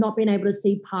 People have not been able to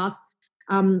see past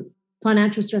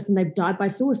financial stress and they've died by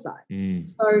suicide.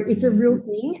 So it's a real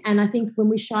thing. And I think when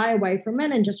we shy away from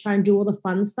it and just try and do all the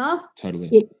fun stuff,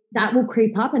 totally, that will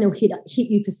creep up and it'll hit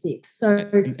you for six. So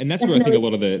and that's where I think a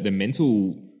lot of the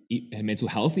mental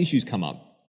health issues come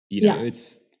up.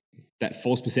 It's that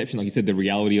false perception, like you said, the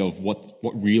reality of what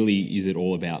really is it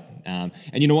all about. And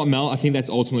you know what, Mel, I think that's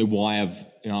ultimately why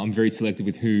I'm very selective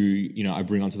with who, I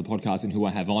bring onto the podcast and who I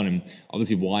have on. And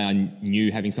obviously why I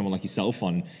knew having someone like yourself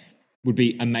on would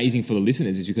be amazing for the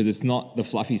listeners is because it's not the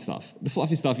fluffy stuff. The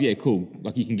fluffy stuff, yeah, cool.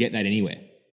 Like you can get that anywhere.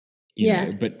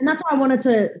 And that's why I wanted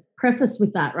to preface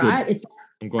with that, right?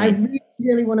 Good. I really,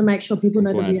 really want to make sure people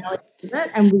know the reality of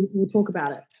it, and we'll talk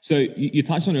about it. So you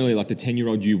touched on earlier, like the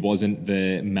 10-year-old you wasn't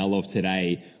the Mel of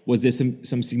today. Was there some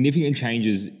significant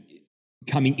changes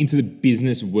coming into the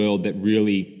business world that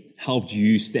really helped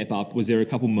you step up? Was there a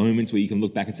couple moments where you can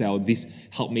look back and say, oh, this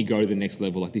helped me go to the next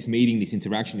level, like this meeting, this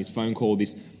interaction, this phone call,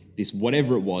 this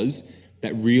whatever it was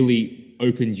that really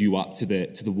opened you up to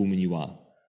the woman you are?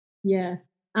 Yeah.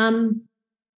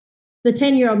 The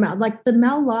 10-year-old Mel, like the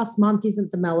Mel last month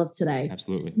isn't the Mel of today.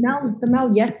 Absolutely. The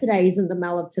Mel yesterday isn't the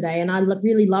Mel of today. And I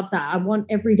really love that. I want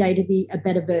every day to be a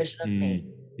better version of me.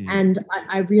 And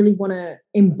I really want to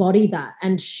embody that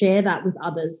and share that with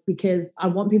others because I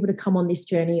want people to come on this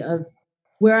journey of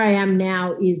where I am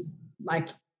now is like,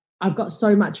 I've got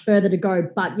so much further to go,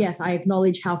 but yes, I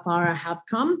acknowledge how far I have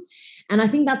come. And I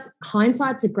think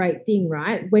hindsight's a great thing,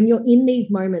 right? When you're in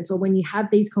these moments or when you have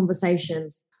these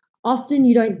conversations, often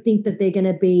you don't think that they're going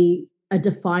to be a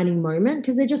defining moment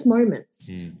because they're just moments.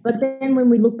 But then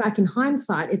when we look back in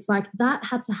hindsight, it's like that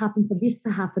had to happen for this to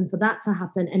happen, for that to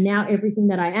happen. And now everything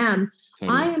that I am,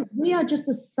 we are just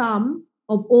the sum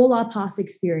of all our past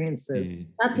experiences.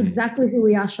 That's exactly who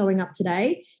we are showing up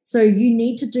today. So you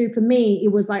need to do, for me,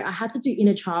 it was like I had to do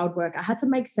inner child work. I had to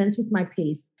make sense with my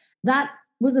piece. That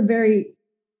was a very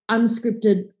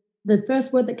unscripted, the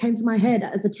first word that came to my head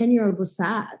as a 10-year-old was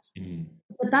sad.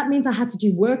 But that means I had to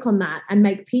do work on that and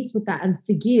make peace with that and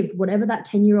forgive whatever that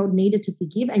 10-year-old needed to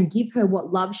forgive and give her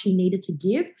what love she needed to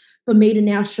give for me to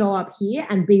now show up here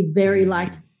and be very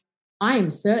like, I am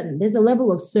certain. There's a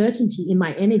level of certainty in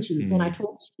my energy when I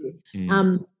talk to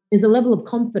you. There's a level of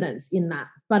confidence in that,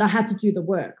 but I had to do the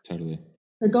work. Totally.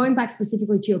 So going back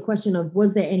specifically to your question of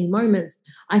was there any moments,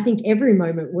 I think every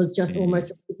moment was just almost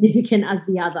as significant as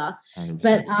the other. 100%.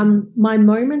 But my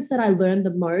moments that I learned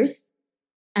the most,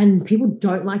 and people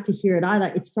don't like to hear it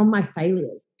either, it's from my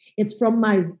failures. It's from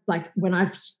my, like when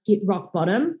I've hit rock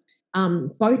bottom,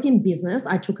 both in business,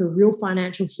 I took a real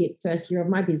financial hit first year of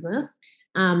my business.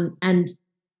 And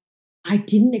I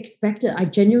didn't expect it. I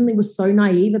genuinely was so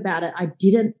naive about it. I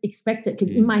didn't expect it because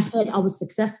in my head I was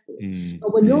successful.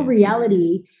 But when your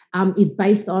reality is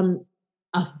based on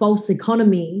a false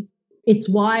economy, it's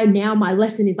why now my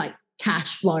lesson is like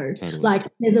cash flow. Totally. Like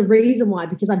there's a reason why,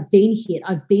 because I've been hit.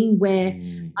 I've been where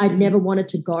I'd never wanted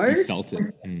to go. You felt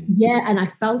it. Yeah, and I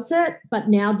felt it. But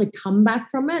now the comeback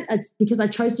from it, it's because I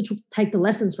chose to take the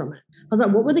lessons from it. I was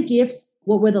like, what were the gifts?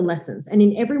 What were the lessons? And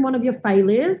in every one of your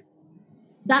failures,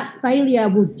 that failure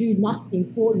will do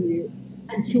nothing for you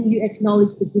until you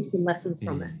acknowledge the gifts and lessons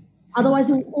from it.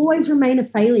 Otherwise, it will always remain a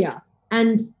failure.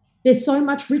 And there's so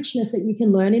much richness that you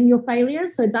can learn in your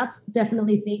failures. So that's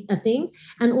definitely a thing.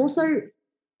 And also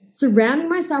surrounding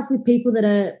myself with people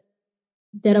that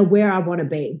are where I want to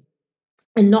be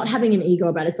and not having an ego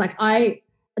about it. It's like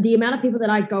the amount of people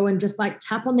that I go and just like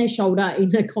tap on their shoulder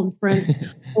in a conference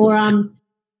or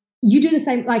you do the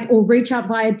same, like, or reach out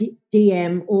via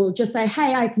DM, or just say,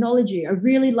 hey, I acknowledge you. I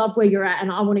really love where you're at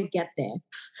and I want to get there.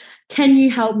 Can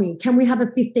you help me? Can we have a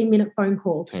 15-minute phone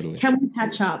call? Totally. Can we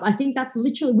catch up? I think that's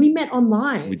literally, we met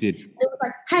online. We did. And it was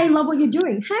like, hey, love what you're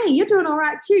doing. Hey, you're doing all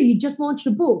right too. You just launched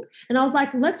a book. And I was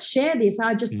like, let's share this.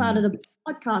 I just started a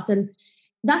podcast, and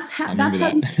that's how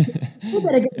people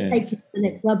that are going to take you to the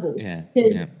next level.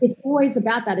 Because it's always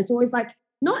about that. It's always like,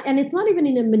 and it's not even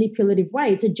in a manipulative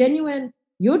way. It's a genuine,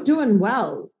 you're doing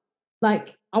well.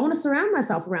 Like, I want to surround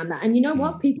myself around that. And you know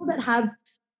what? People that have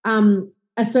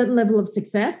a certain level of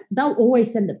success, they'll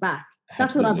always send it back.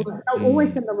 That's Absolutely. what I've learned. They'll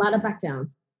always send the ladder back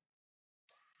down.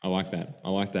 I like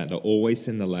that. They'll always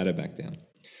send the ladder back down.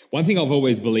 One thing I've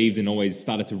always believed and always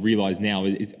started to realize now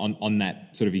is on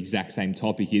that sort of exact same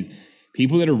topic is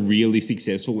people that are really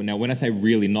successful. Now, when I say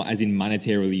really, not as in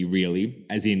monetarily really,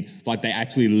 as in like they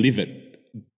actually live it,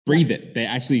 breathe it. They're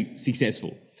actually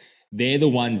successful. They're the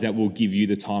ones that will give you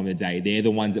the time of the day. They're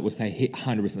the ones that will say, hit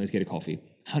 100%, let's get a coffee.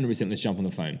 100%, let's jump on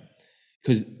the phone.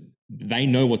 Because they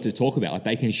know what to talk about. Like,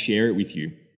 they can share it with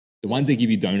you. The ones that give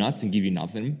you donuts and give you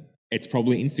nothing, it's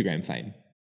probably Instagram fame.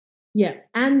 Yeah.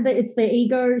 And it's their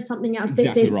ego, something else.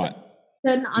 Exactly right.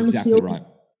 Certain unhealed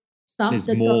stuff.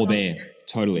 There's more there.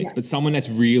 Totally. Yeah. But someone that's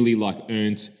really like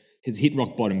has hit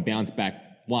rock bottom, bounced back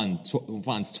once,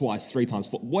 twice, 3 times,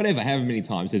 4, whatever, however many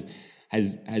times,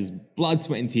 has blood,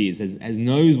 sweat and tears, has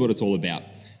knows what it's all about,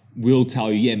 will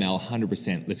tell you, yeah, Mel,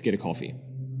 100%, let's get a coffee.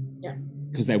 Yeah.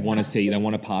 Because they want to see, they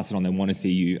want to pass it on, they want to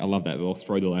see you. I love that. They'll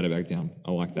throw the ladder back down.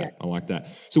 I like that. Yeah. I like that.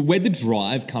 So where'd the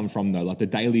drive come from though? Like the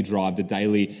daily drive,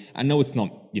 I know it's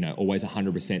not, always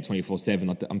 100% 24/7.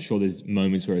 Like I'm sure there's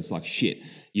moments where it's like shit,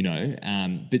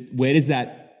 but where does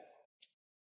that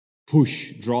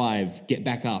push, drive, get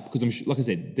back up? Because I'm sure, like I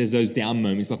said, there's those down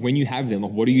moments. Like when you have them,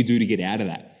 like what do you do to get out of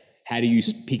that? How do you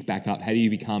pick back up? How do you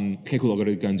become, okay, cool, I've got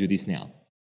to go and do this now?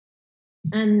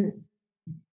 And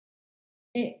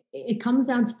it comes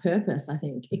down to purpose, I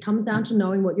think. It comes down to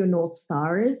knowing what your North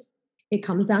Star is. It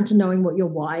comes down to knowing what your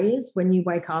why is. When you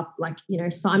wake up, like,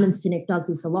 Simon Sinek does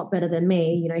this a lot better than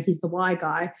me. He's the why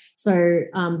guy. So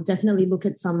definitely look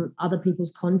at some other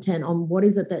people's content on what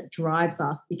is it that drives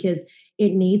us, because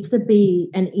it needs to be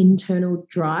an internal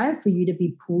drive for you to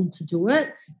be pulled to do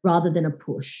it rather than a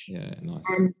push. Yeah, nice.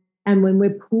 And when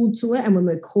we're pulled to it and when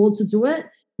we're called to do it,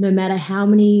 no matter how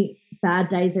many bad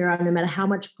days there are, no matter how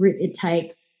much grit it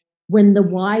takes, when the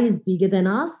why is bigger than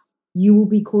us, you will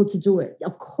be called to do it.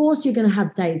 Of course, you're going to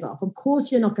have days off. Of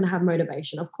course, you're not going to have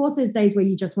motivation. Of course, there's days where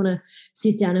you just want to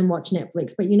sit down and watch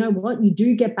Netflix. But you know what? You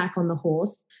do get back on the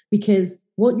horse, because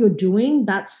what you're doing,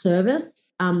 that service,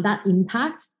 that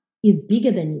impact is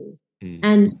bigger than you. Mm.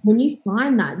 And when you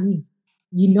find that,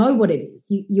 you know what it is.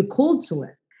 You're called to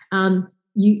it.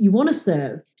 You want to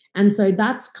serve. And so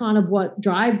that's kind of what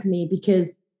drives me, because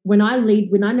when I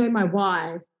know my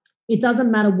why, it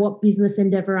doesn't matter what business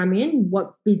endeavor I'm in,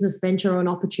 what business venture or an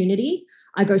opportunity,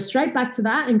 I go straight back to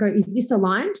that and go, is this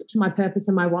aligned to my purpose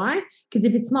and my why? Because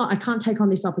if it's not, I can't take on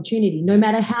this opportunity, no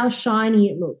matter how shiny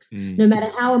it looks, no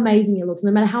matter how amazing it looks,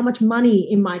 no matter how much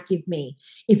money it might give me.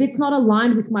 If it's not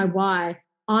aligned with my why,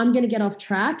 I'm going to get off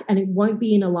track and it won't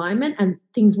be in alignment and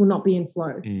things will not be in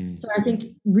flow. So I think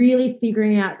really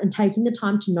figuring out and taking the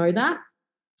time to know that.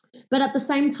 But at the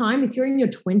same time, if you're in your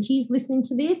 20s listening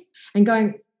to this and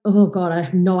going, oh God, I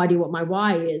have no idea what my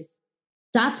why is,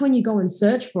 that's when you go and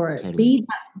search for it. Totally.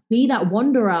 Be that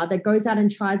wanderer that goes out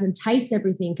and tries and tastes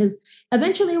everything, because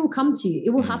eventually it will come to you.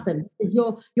 It will happen because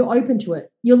you're open to it.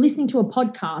 You're listening to a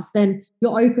podcast, then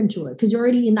you're open to it because you're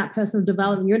already in that personal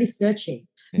development. You're already searching.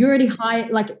 Yeah. You're already high,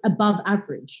 like above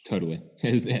average. Totally.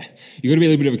 Yeah. You got to be a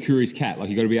little bit of a curious cat. Like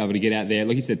you got to be able to get out there,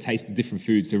 like you said, taste the different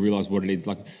foods to realize what it is.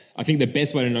 Like I think the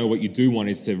best way to know what you do want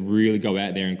is to really go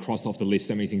out there and cross off the list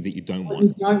so many things that you don't want.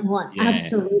 You don't want. Yeah.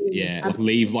 Absolutely. Yeah. Absolutely. Like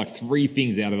leave like 3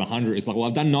 things out of 100. It's like, well,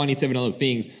 I've done 97 other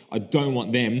things. I don't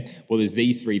want them. Well, there's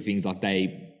these 3 things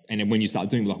and then when you start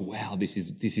doing, like, wow, this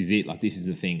is it. Like, this is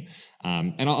the thing.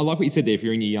 And I like what you said there. If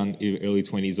you're in your early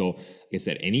 20s, or I guess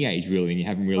at any age really, and you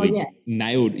haven't really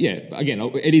nailed, again,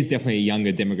 it is definitely a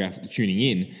younger demographic tuning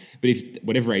in. But if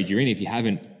whatever age you're in, if you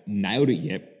haven't nailed it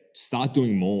yet, start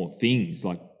doing more things.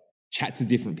 Like chat to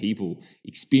different people,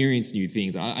 experience new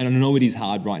things. I know it is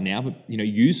hard right now, but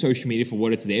use social media for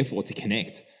what it's there for, to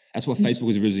connect. That's what Facebook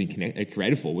was originally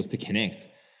created for, was to connect.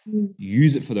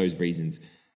 Use it for those reasons.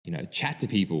 Chat to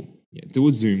people, do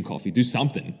a Zoom coffee, do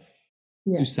something,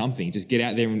 just get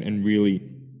out there and really,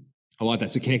 I like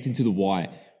that. So connecting to the why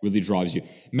really drives you.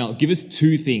 Mel, give us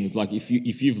 2 things. Like if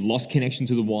you've lost connection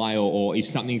to the why, or if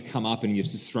something's come up and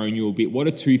it's just thrown you a bit, what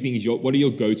are 2 things, what are your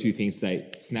go-to things to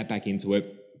say, snap back into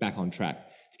it, back on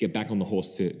track, to get back on the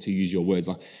horse, to use your words?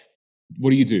 Like,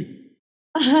 what do you do?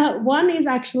 One is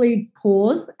actually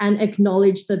pause and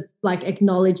acknowledge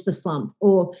the slump.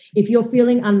 Or if you're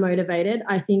feeling unmotivated,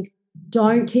 I think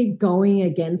don't keep going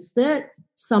against it.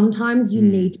 Sometimes you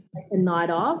need to take the night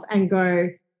off and go,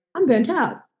 I'm burnt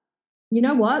out. You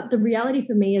know what? The reality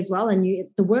for me as well, and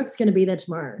the work's going to be there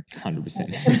tomorrow.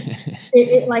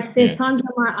 100%. Like there's times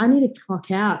where I'm like, I need to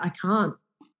clock out. I can't.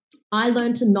 I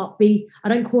learn to I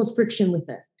don't cause friction with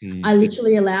it. I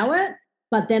literally allow it,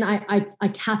 but then I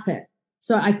cap it.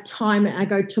 So I time it. I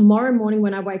go, tomorrow morning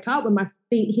when I wake up, when my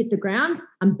feet hit the ground,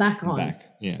 I'm back on.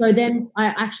 Yeah. So then I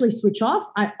actually switch off.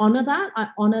 I honor that. I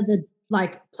honor the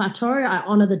plateau. I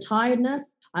honor the tiredness.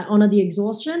 I honor the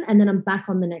exhaustion, and then I'm back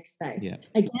on the next day. Yeah.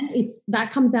 Again,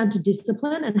 that comes down to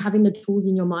discipline and having the tools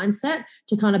in your mindset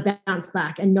to kind of bounce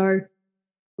back and know.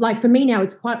 Like for me now,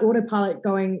 it's quite autopilot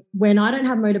going, when I don't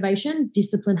have motivation,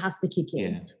 discipline has to kick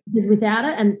in. Yeah. Because without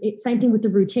it, and same thing with the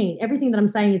routine. Everything that I'm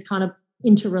saying is kind of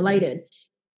interrelated.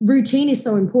 Routine is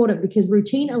so important because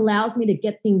routine allows me to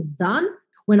get things done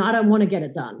when I don't want to get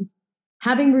it done.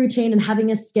 Having routine and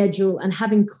having a schedule and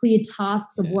having clear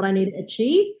tasks of what I need to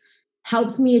achieve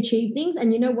helps me achieve things.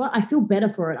 And you know what? I feel better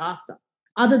for it after,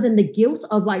 other than the guilt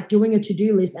of like doing a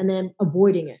to-do list and then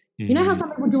avoiding it. You know how some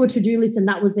people do a to-do list and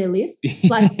that was their list?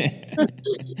 Like,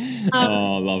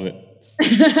 oh, love it.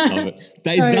 Love it.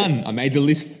 Day's done. I made the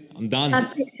list. I'm done.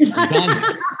 I'm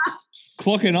done.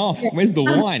 Clocking off. Where's the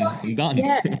wine? I'm done.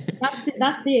 Yeah,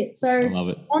 that's it. So I love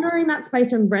it. Honoring that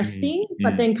space and resting,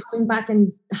 but then coming back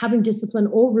and having discipline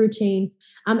or routine.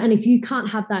 And if you can't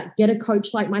have that, get a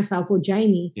coach like myself or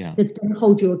Jamie that's going to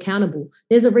hold you accountable.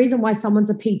 There's a reason why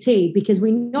someone's a PT, because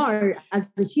we know as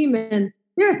a human,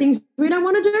 there are things we don't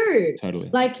want to do.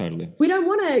 Totally. We don't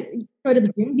want to go to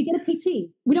the gym. You get a PT.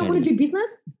 We don't want to do business.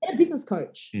 Get a business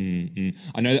coach.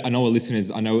 I know our listeners,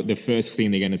 I know the first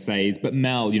thing they're going to say is, but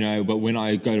Mel, but when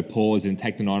I go to pause and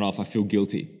take the night off, I feel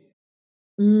guilty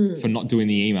for not doing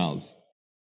the emails.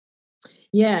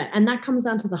 Yeah. And that comes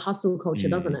down to the hustle culture,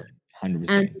 doesn't it?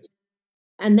 100%.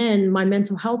 And then my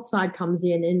mental health side comes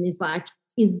in and is like,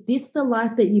 is this the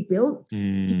life that you built?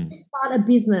 Did you start a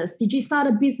business? Did you start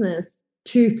a business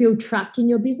to feel trapped in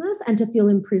your business and to feel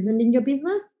imprisoned in your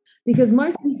business? Because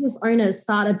most business owners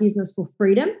start a business for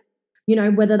freedom,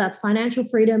 whether that's financial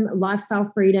freedom,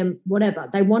 lifestyle freedom, whatever.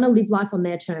 They want to live life on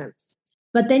their terms.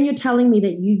 But then you're telling me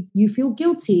that you feel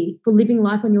guilty for living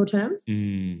life on your terms.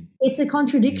 It's a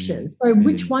contradiction. So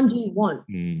which one do you want?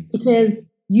 Because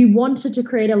you wanted to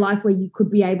create a life where you could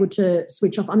be able to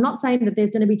switch off. I'm not saying that there's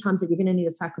going to be times that you're going to need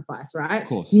a sacrifice, right? Of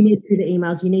course. You need to do the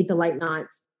emails, you need the late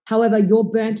nights. However, you're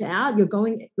burnt out, you're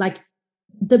going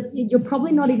you're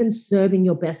probably not even serving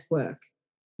your best work.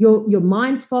 Your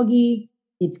mind's foggy,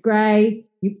 it's gray,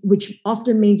 which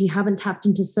often means you haven't tapped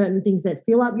into certain things that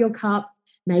fill up your cup.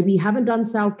 Maybe you haven't done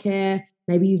self-care.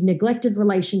 Maybe you've neglected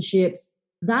relationships.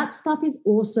 That stuff is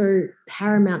also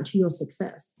paramount to your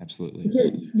success. Absolutely.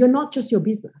 You're not just your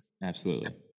business.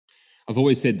 Absolutely. I've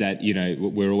always said that,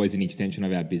 we're always an extension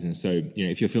of our business. So,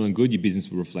 if you're feeling good, your business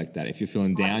will reflect that. If you're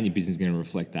feeling down, your business is going to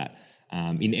reflect that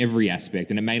in every aspect.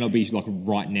 And it may not be like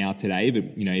right now today,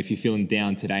 but, if you're feeling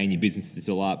down today and your business is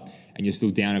still up and you're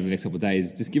still down over the next couple of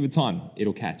days, just give it time.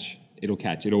 It'll catch.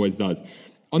 It always does.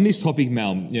 On this topic,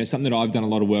 Mel, something that I've done a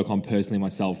lot of work on personally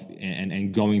myself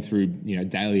and going through,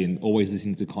 daily and always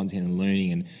listening to content and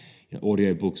learning and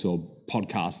audio books or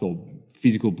podcasts or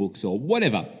physical books or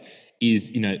whatever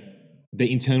is, the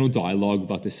internal dialogue,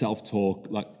 like the self-talk,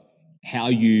 like how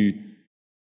you,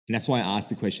 and that's why I asked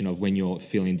the question of when you're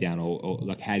feeling down or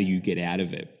like, how do you get out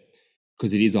of it?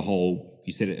 Because it is a whole,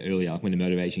 you said it earlier, like when the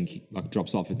motivation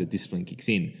drops off, if the discipline kicks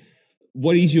in.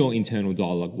 What is your internal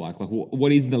dialogue like? Like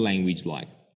what is the language like?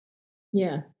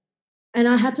 Yeah. And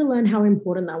I had to learn how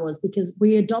important that was because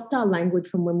we adopt our language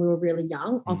from when we were really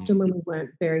young, often when we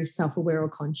weren't very self-aware or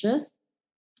conscious.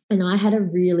 And I had a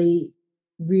really,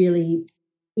 really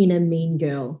inner mean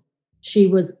girl.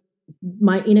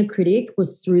 My inner critic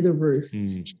was through the roof.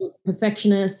 She was a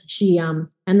perfectionist.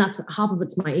 And that's half of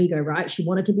it's my ego, right? She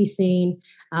wanted to be seen.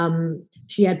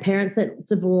 She had parents that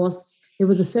divorced. There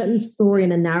was a certain story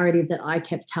and a narrative that I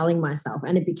kept telling myself,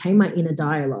 and it became my inner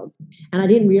dialogue. And I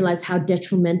didn't realize how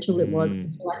detrimental it was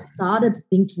until I started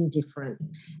thinking different.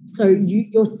 So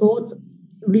your thoughts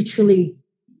literally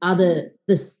are the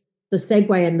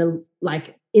segue and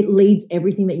it leads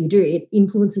everything that you do. It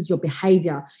influences your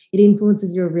behavior. It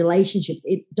influences your relationships.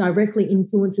 It directly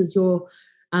influences your,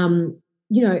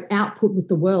 output with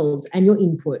the world and your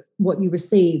input, what you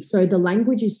receive. So the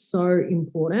language is so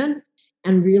important,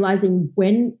 and realizing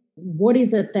what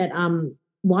is it that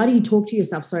why do you talk to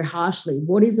yourself so harshly?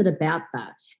 What is it about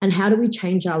that? And how do we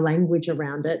change our language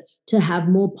around it to have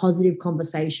more positive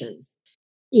conversations?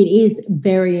 It is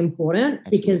very important.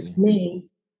 Absolutely. Because for me,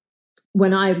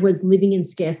 when I was living in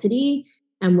scarcity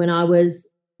and when I was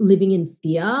living in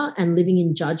fear and living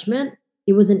in judgment,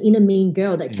 it was an inner mean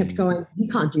girl that kept going, you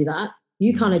can't do that.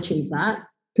 You can't achieve that.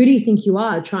 Who do you think you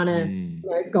are trying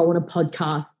to go on a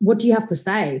podcast? What do you have to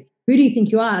say? Who do you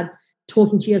think you are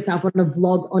talking to yourself on a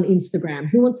vlog on Instagram?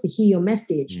 Who wants to hear your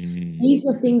message? These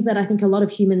were things that I think a lot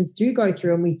of humans do go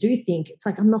through, and we do think it's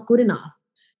like, I'm not good enough.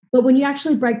 But when you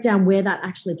actually break down where that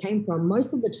actually came from,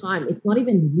 most of the time, it's not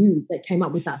even you that came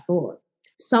up with that thought.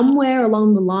 Somewhere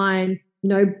along the line,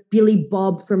 Billy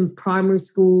Bob from primary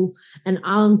school,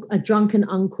 a drunken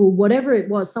uncle, whatever it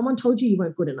was, someone told you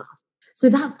weren't good enough. So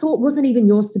that thought wasn't even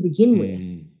yours to begin with.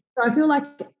 So I feel like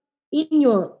in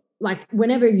your, like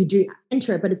whenever you do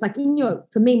enter it, but it's like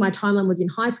for me, my timeline was in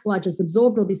high school. I just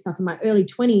absorbed all this stuff in my early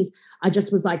 20s. I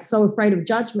just was like so afraid of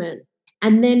judgment.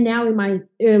 And then now in my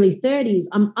early 30s,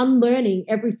 I'm unlearning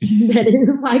everything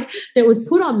that was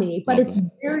put on me. But it's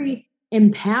very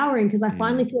empowering because I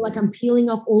finally feel like I'm peeling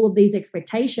off all of these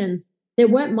expectations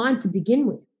that weren't mine to begin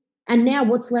with. And now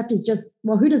what's left is just,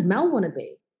 well, who does Mel want to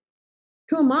be?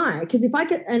 Who am I? Because if I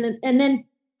could, and then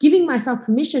giving myself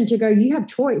permission to go, you have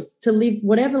choice to live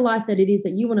whatever life that it is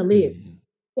that you want to live.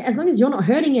 As long as you're not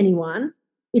hurting anyone,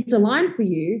 it's aligned for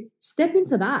you, step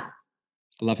into that.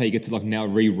 I love how you get to like now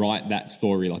rewrite that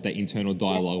story, like that internal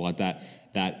dialogue, like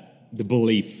that the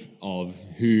belief of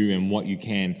who and what you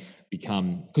can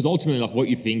become. Because ultimately, like what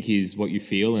you think is what you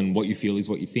feel, and what you feel is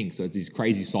what you think. So it's this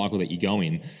crazy cycle that you go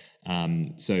in.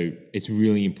 So it's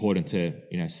really important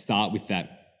to start with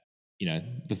that.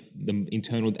 The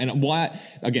internal, and why,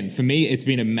 again, for me, it's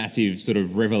been a massive sort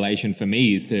of revelation for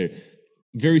me is to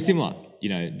very similar,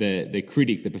 the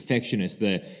critic, the perfectionist,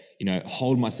 the,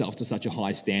 hold myself to such a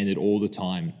high standard all the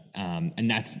time. And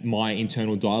that's my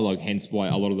internal dialogue, hence why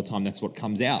a lot of the time that's what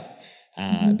comes out.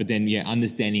 But then,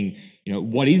 understanding,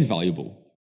 what is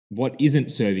valuable, what isn't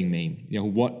serving me,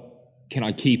 what can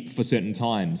I keep for certain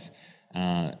times?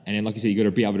 And then, like you said, you got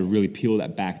to be able to really peel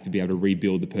that back to be able to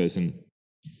rebuild the person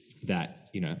that,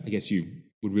 I guess you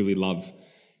would really love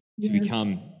to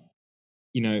become.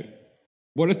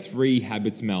 What are 3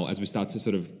 habits, Mel, as we start to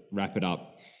sort of wrap it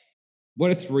up?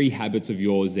 What are 3 habits of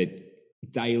yours that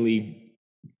daily,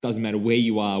 doesn't matter where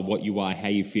you are, what you are, how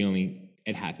you're feeling,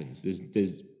 it happens?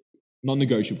 There's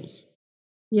non-negotiables.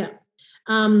 Yeah.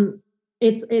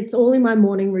 It's all in my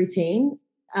morning routine.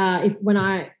 When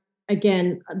I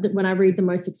read the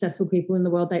most successful people in the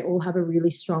world, they all have a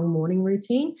really strong morning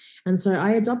routine. And so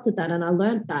I adopted that and I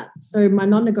learned that. So my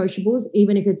non-negotiables,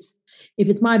 even if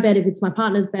it's my bed, if it's my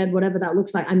partner's bed, whatever that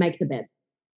looks like, I make the bed.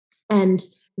 And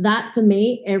that for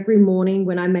me, every morning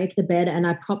when I make the bed and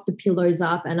I prop the pillows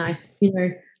up and I,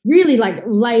 really like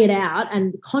lay it out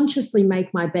and consciously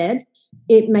make my bed,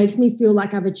 it makes me feel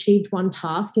like I've achieved one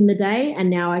task in the day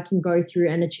and now I can go through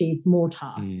and achieve more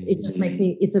tasks. It just makes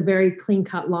me, it's a very clean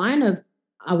cut line of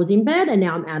I was in bed and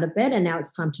now I'm out of bed and now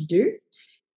it's time to do.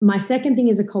 My second thing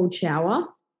is a cold shower.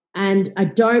 And I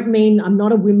don't mean I'm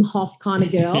not a Wim Hof kind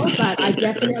of girl, but I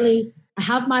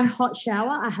have my hot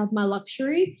shower, I have my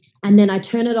luxury, and then I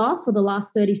turn it off for the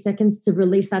last 30 seconds to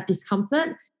release that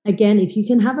discomfort. Again, if you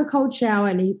can have a cold shower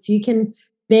and if you can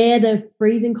bear the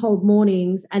freezing cold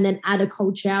mornings and then add a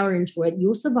cold shower into it,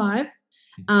 you'll survive.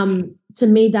 To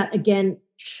me, that again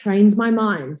trains my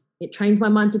mind. It trains my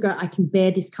mind to go, I can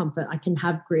bear discomfort. I can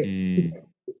have grit because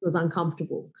it was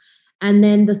uncomfortable. And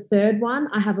then the third one,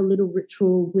 I have a little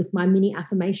ritual with my mini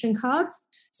affirmation cards.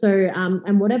 So,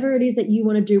 and whatever it is that you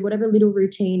want to do, whatever little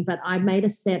routine, but I made a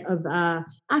set of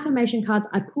affirmation cards.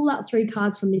 I pull out 3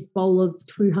 cards from this bowl of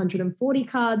 240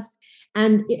 cards.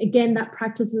 And again, that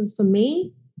practices for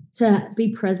me to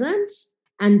be present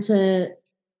and to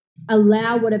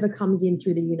allow whatever comes in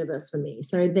through the universe for me.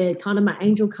 So they're kind of my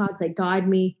angel cards. They guide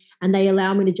me and they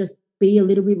allow me to just be a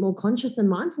little bit more conscious and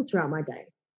mindful throughout my day.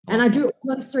 And I do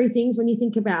all those 3 things. When you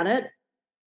think about it,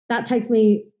 that takes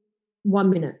me 1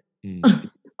 minute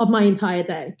of my entire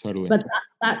day. Totally. But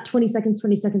that 20 seconds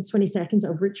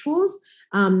of rituals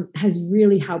has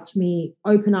really helped me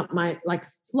open up my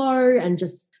flow and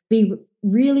just be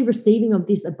really receiving of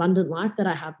this abundant life that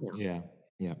I have now.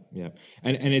 Yeah.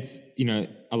 And it's,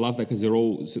 I love that because they're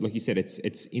all, like you said,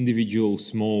 it's individual,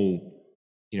 small,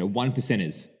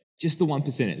 1%ers, just the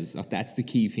 1%ers. Like that's the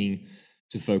key thing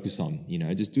to focus on.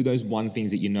 Just do those one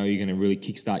things that you're going to really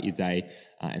kickstart your day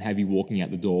and have you walking out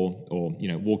the door or,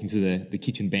 walking to the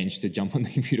kitchen bench to jump on the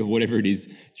computer, whatever it is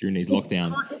during these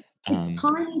lockdowns. It's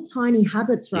tiny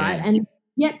habits, right? Yeah. And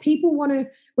yet people want to,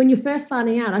 when you're first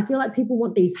starting out, I feel like people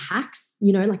want these hacks,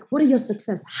 you know, like what are your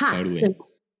success hacks? Totally. And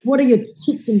what are your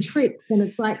tips and tricks? And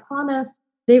it's like kind of,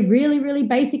 they're really, really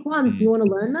basic ones. Do you want to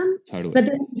learn them? Totally. But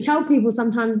then you tell people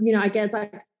sometimes, you know, I guess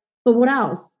like, but what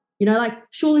else? You know, like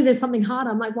surely there's something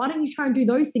harder. I'm like, why don't you try and do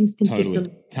those things consistently?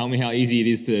 Totally. Tell me how easy it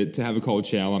is to have a cold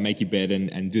shower, make your bed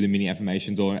and do the mini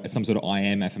affirmations or some sort of I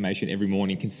am affirmation every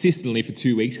morning consistently for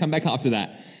 2 weeks. Come back after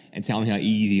that and tell me how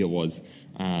easy it was.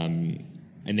 And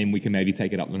then we can maybe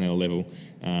take it up another level.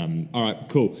 All right,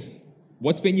 cool.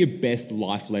 What's been your best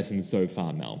life lesson so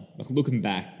far, Mel? Like looking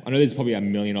back, I know there's probably a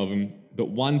million of them, but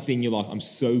one thing you're like, I'm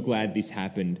so glad this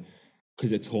happened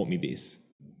because it taught me this.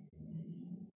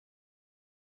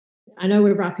 I know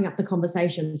we're wrapping up the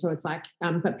conversation, so it's like,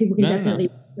 but people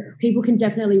can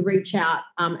definitely reach out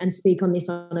and speak on this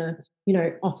on a, you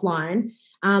know, offline.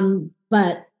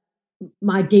 But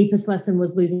my deepest lesson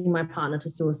was losing my partner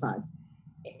to suicide.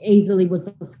 Easily was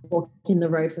the fork in the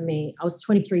road for me. I was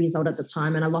 23 years old at the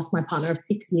time, and I lost my partner of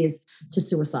 6 years to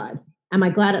suicide. Am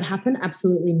I glad it happened?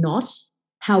 Absolutely not.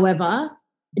 However,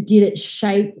 did it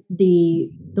shape the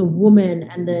woman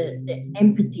and the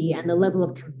empathy and the level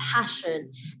of compassion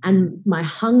and my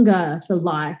hunger for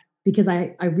life, because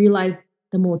I realized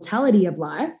the mortality of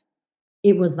life?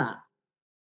 It was that.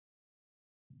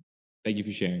 Thank you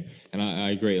for sharing. And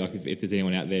I agree. Like if there's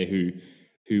anyone out there who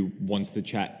wants to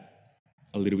chat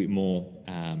a little bit more,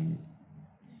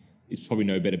 it's probably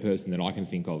no better person than I can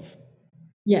think of.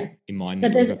 Yeah. In my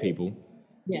network of people.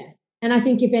 Yeah. And I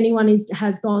think if anyone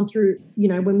has gone through, you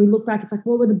know, when we look back, it's like,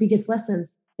 what were the biggest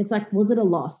lessons? It's like, was it a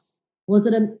loss? Was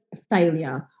it a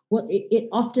failure? Well, it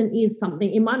often is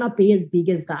something. It might not be as big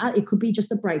as that. It could be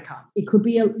just a breakup. It could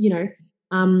be a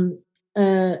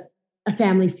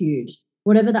family feud,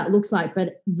 whatever that looks like.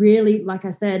 But really, like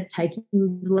I said, taking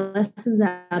the lessons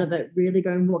out of it, really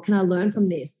going, what can I learn from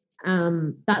this?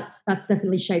 That's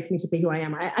definitely shaped me to be who I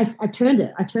am. I turned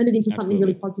it into something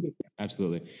really positive.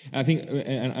 Absolutely. And I think,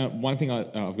 and one thing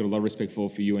I've got a lot of respect for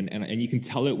you, and you can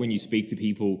tell it when you speak to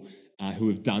people who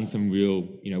have done some real,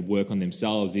 you know, work on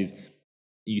themselves, is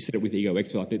you said it with Ego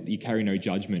Expo, that you carry no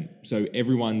judgment. So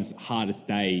everyone's hardest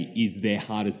day is their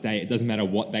hardest day. It doesn't matter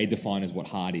what they define as what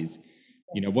hard is.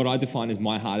 You know, what I define as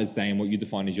my hardest day and what you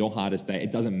define as your hardest day,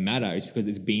 it doesn't matter. It's because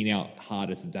it's been our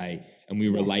hardest day and we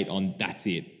relate on that's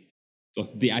it.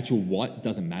 Like the actual what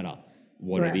doesn't matter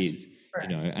what it is, you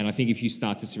know. And I think if you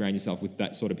start to surround yourself with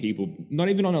that sort of people, not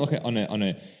even on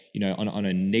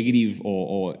a negative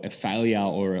or a failure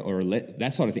or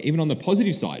that sort of thing, even on the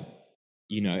positive side,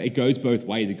 you know, it goes both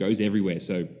ways. It goes everywhere.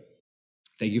 So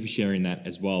thank you for sharing that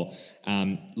as well.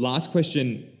 Last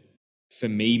question for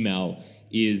me, Mel,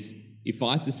 is if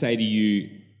I had to say to you,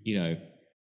 you know,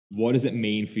 what does it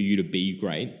mean for you to be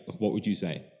great? What would you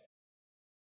say?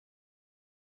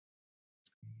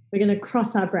 We're going to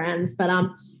cross our brands, but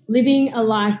living a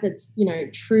life that's, you know,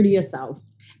 true to yourself,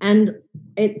 and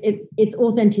it's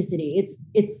authenticity.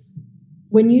 It's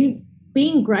when you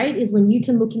being great is when you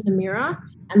can look in the mirror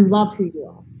and love who you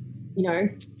are. You know,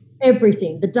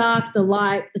 everything, the dark, the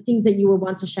light, the things that you were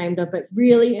once ashamed of, but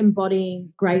really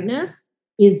embodying greatness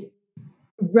is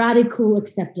radical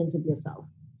acceptance of yourself.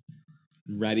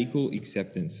 Radical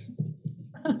acceptance.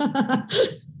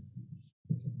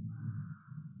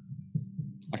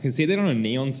 I can see that on a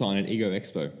neon sign at Ego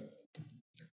Expo.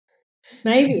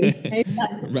 Maybe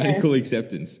Radical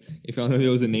acceptance. If I know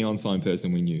there was a neon sign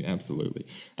person we knew, absolutely.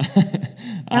 Shout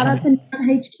out to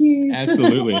HQ.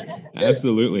 Absolutely.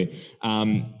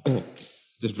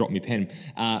 Just dropped me pen.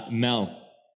 Mel,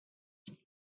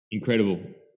 incredible.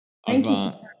 Thank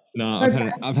you.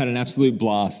 I've had an absolute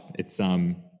blast. It's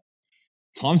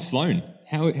time's flown.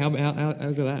 How look at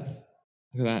that?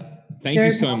 Look at that. Thank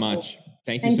you so much.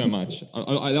 Thank you so much.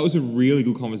 That was a really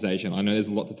good conversation. I know there's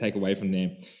a lot to take away from there.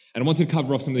 And I want to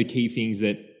cover off some of the key things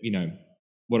that, you know,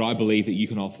 what I believe that you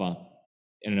can offer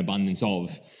in an abundance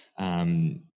of.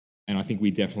 And I think we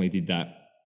definitely did that.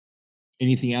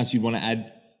 Anything else you'd want to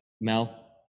add, Mel?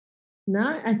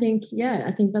 No, I think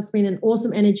that's been an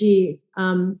awesome energy.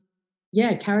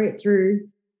 Carry it through.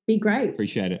 Be great.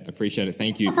 Appreciate it.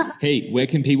 Thank you. Hey, where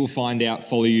can people find out,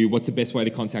 follow you? What's the best way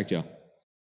to contact you?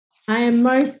 I am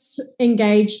most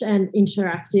engaged and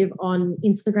interactive on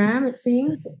Instagram, it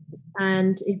seems,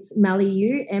 and it's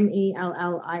Mellieu,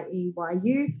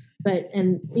 MELLIEYU.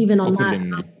 And even on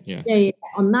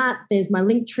on that, there's my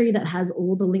link tree that has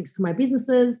all the links to my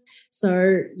businesses.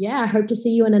 So I hope to see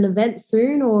you in an event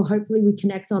soon, or hopefully we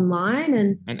connect online.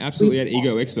 And absolutely at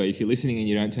Ego Expo. If you're listening and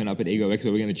you don't turn up at Ego Expo,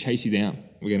 we're going to chase you down.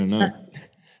 We're going to know.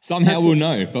 Somehow we'll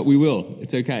know, but we will.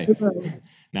 It's okay.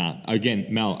 Again,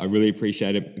 Mel, I really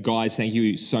appreciate it. Guys, thank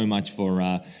you so much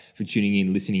for tuning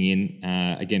in, listening in.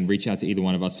 Again, reach out to either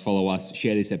one of us, follow us,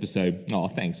 share this episode. Oh,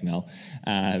 thanks, Mel.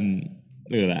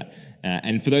 Look at that.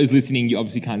 And for those listening, you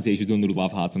obviously can't see she's doing little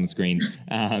love hearts on the screen.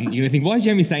 You're going to think, why is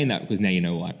Jamie saying that? Because now you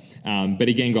know why. But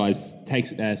again, guys,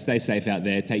 stay safe out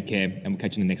there. Take care, and we'll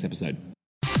catch you in the next episode.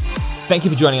 Thank you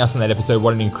for joining us on that episode.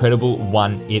 What an incredible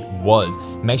one it was.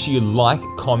 Make sure you like,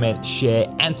 comment, share,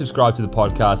 and subscribe to the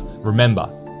podcast. Remember,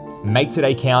 make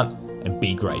today count and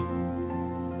be great.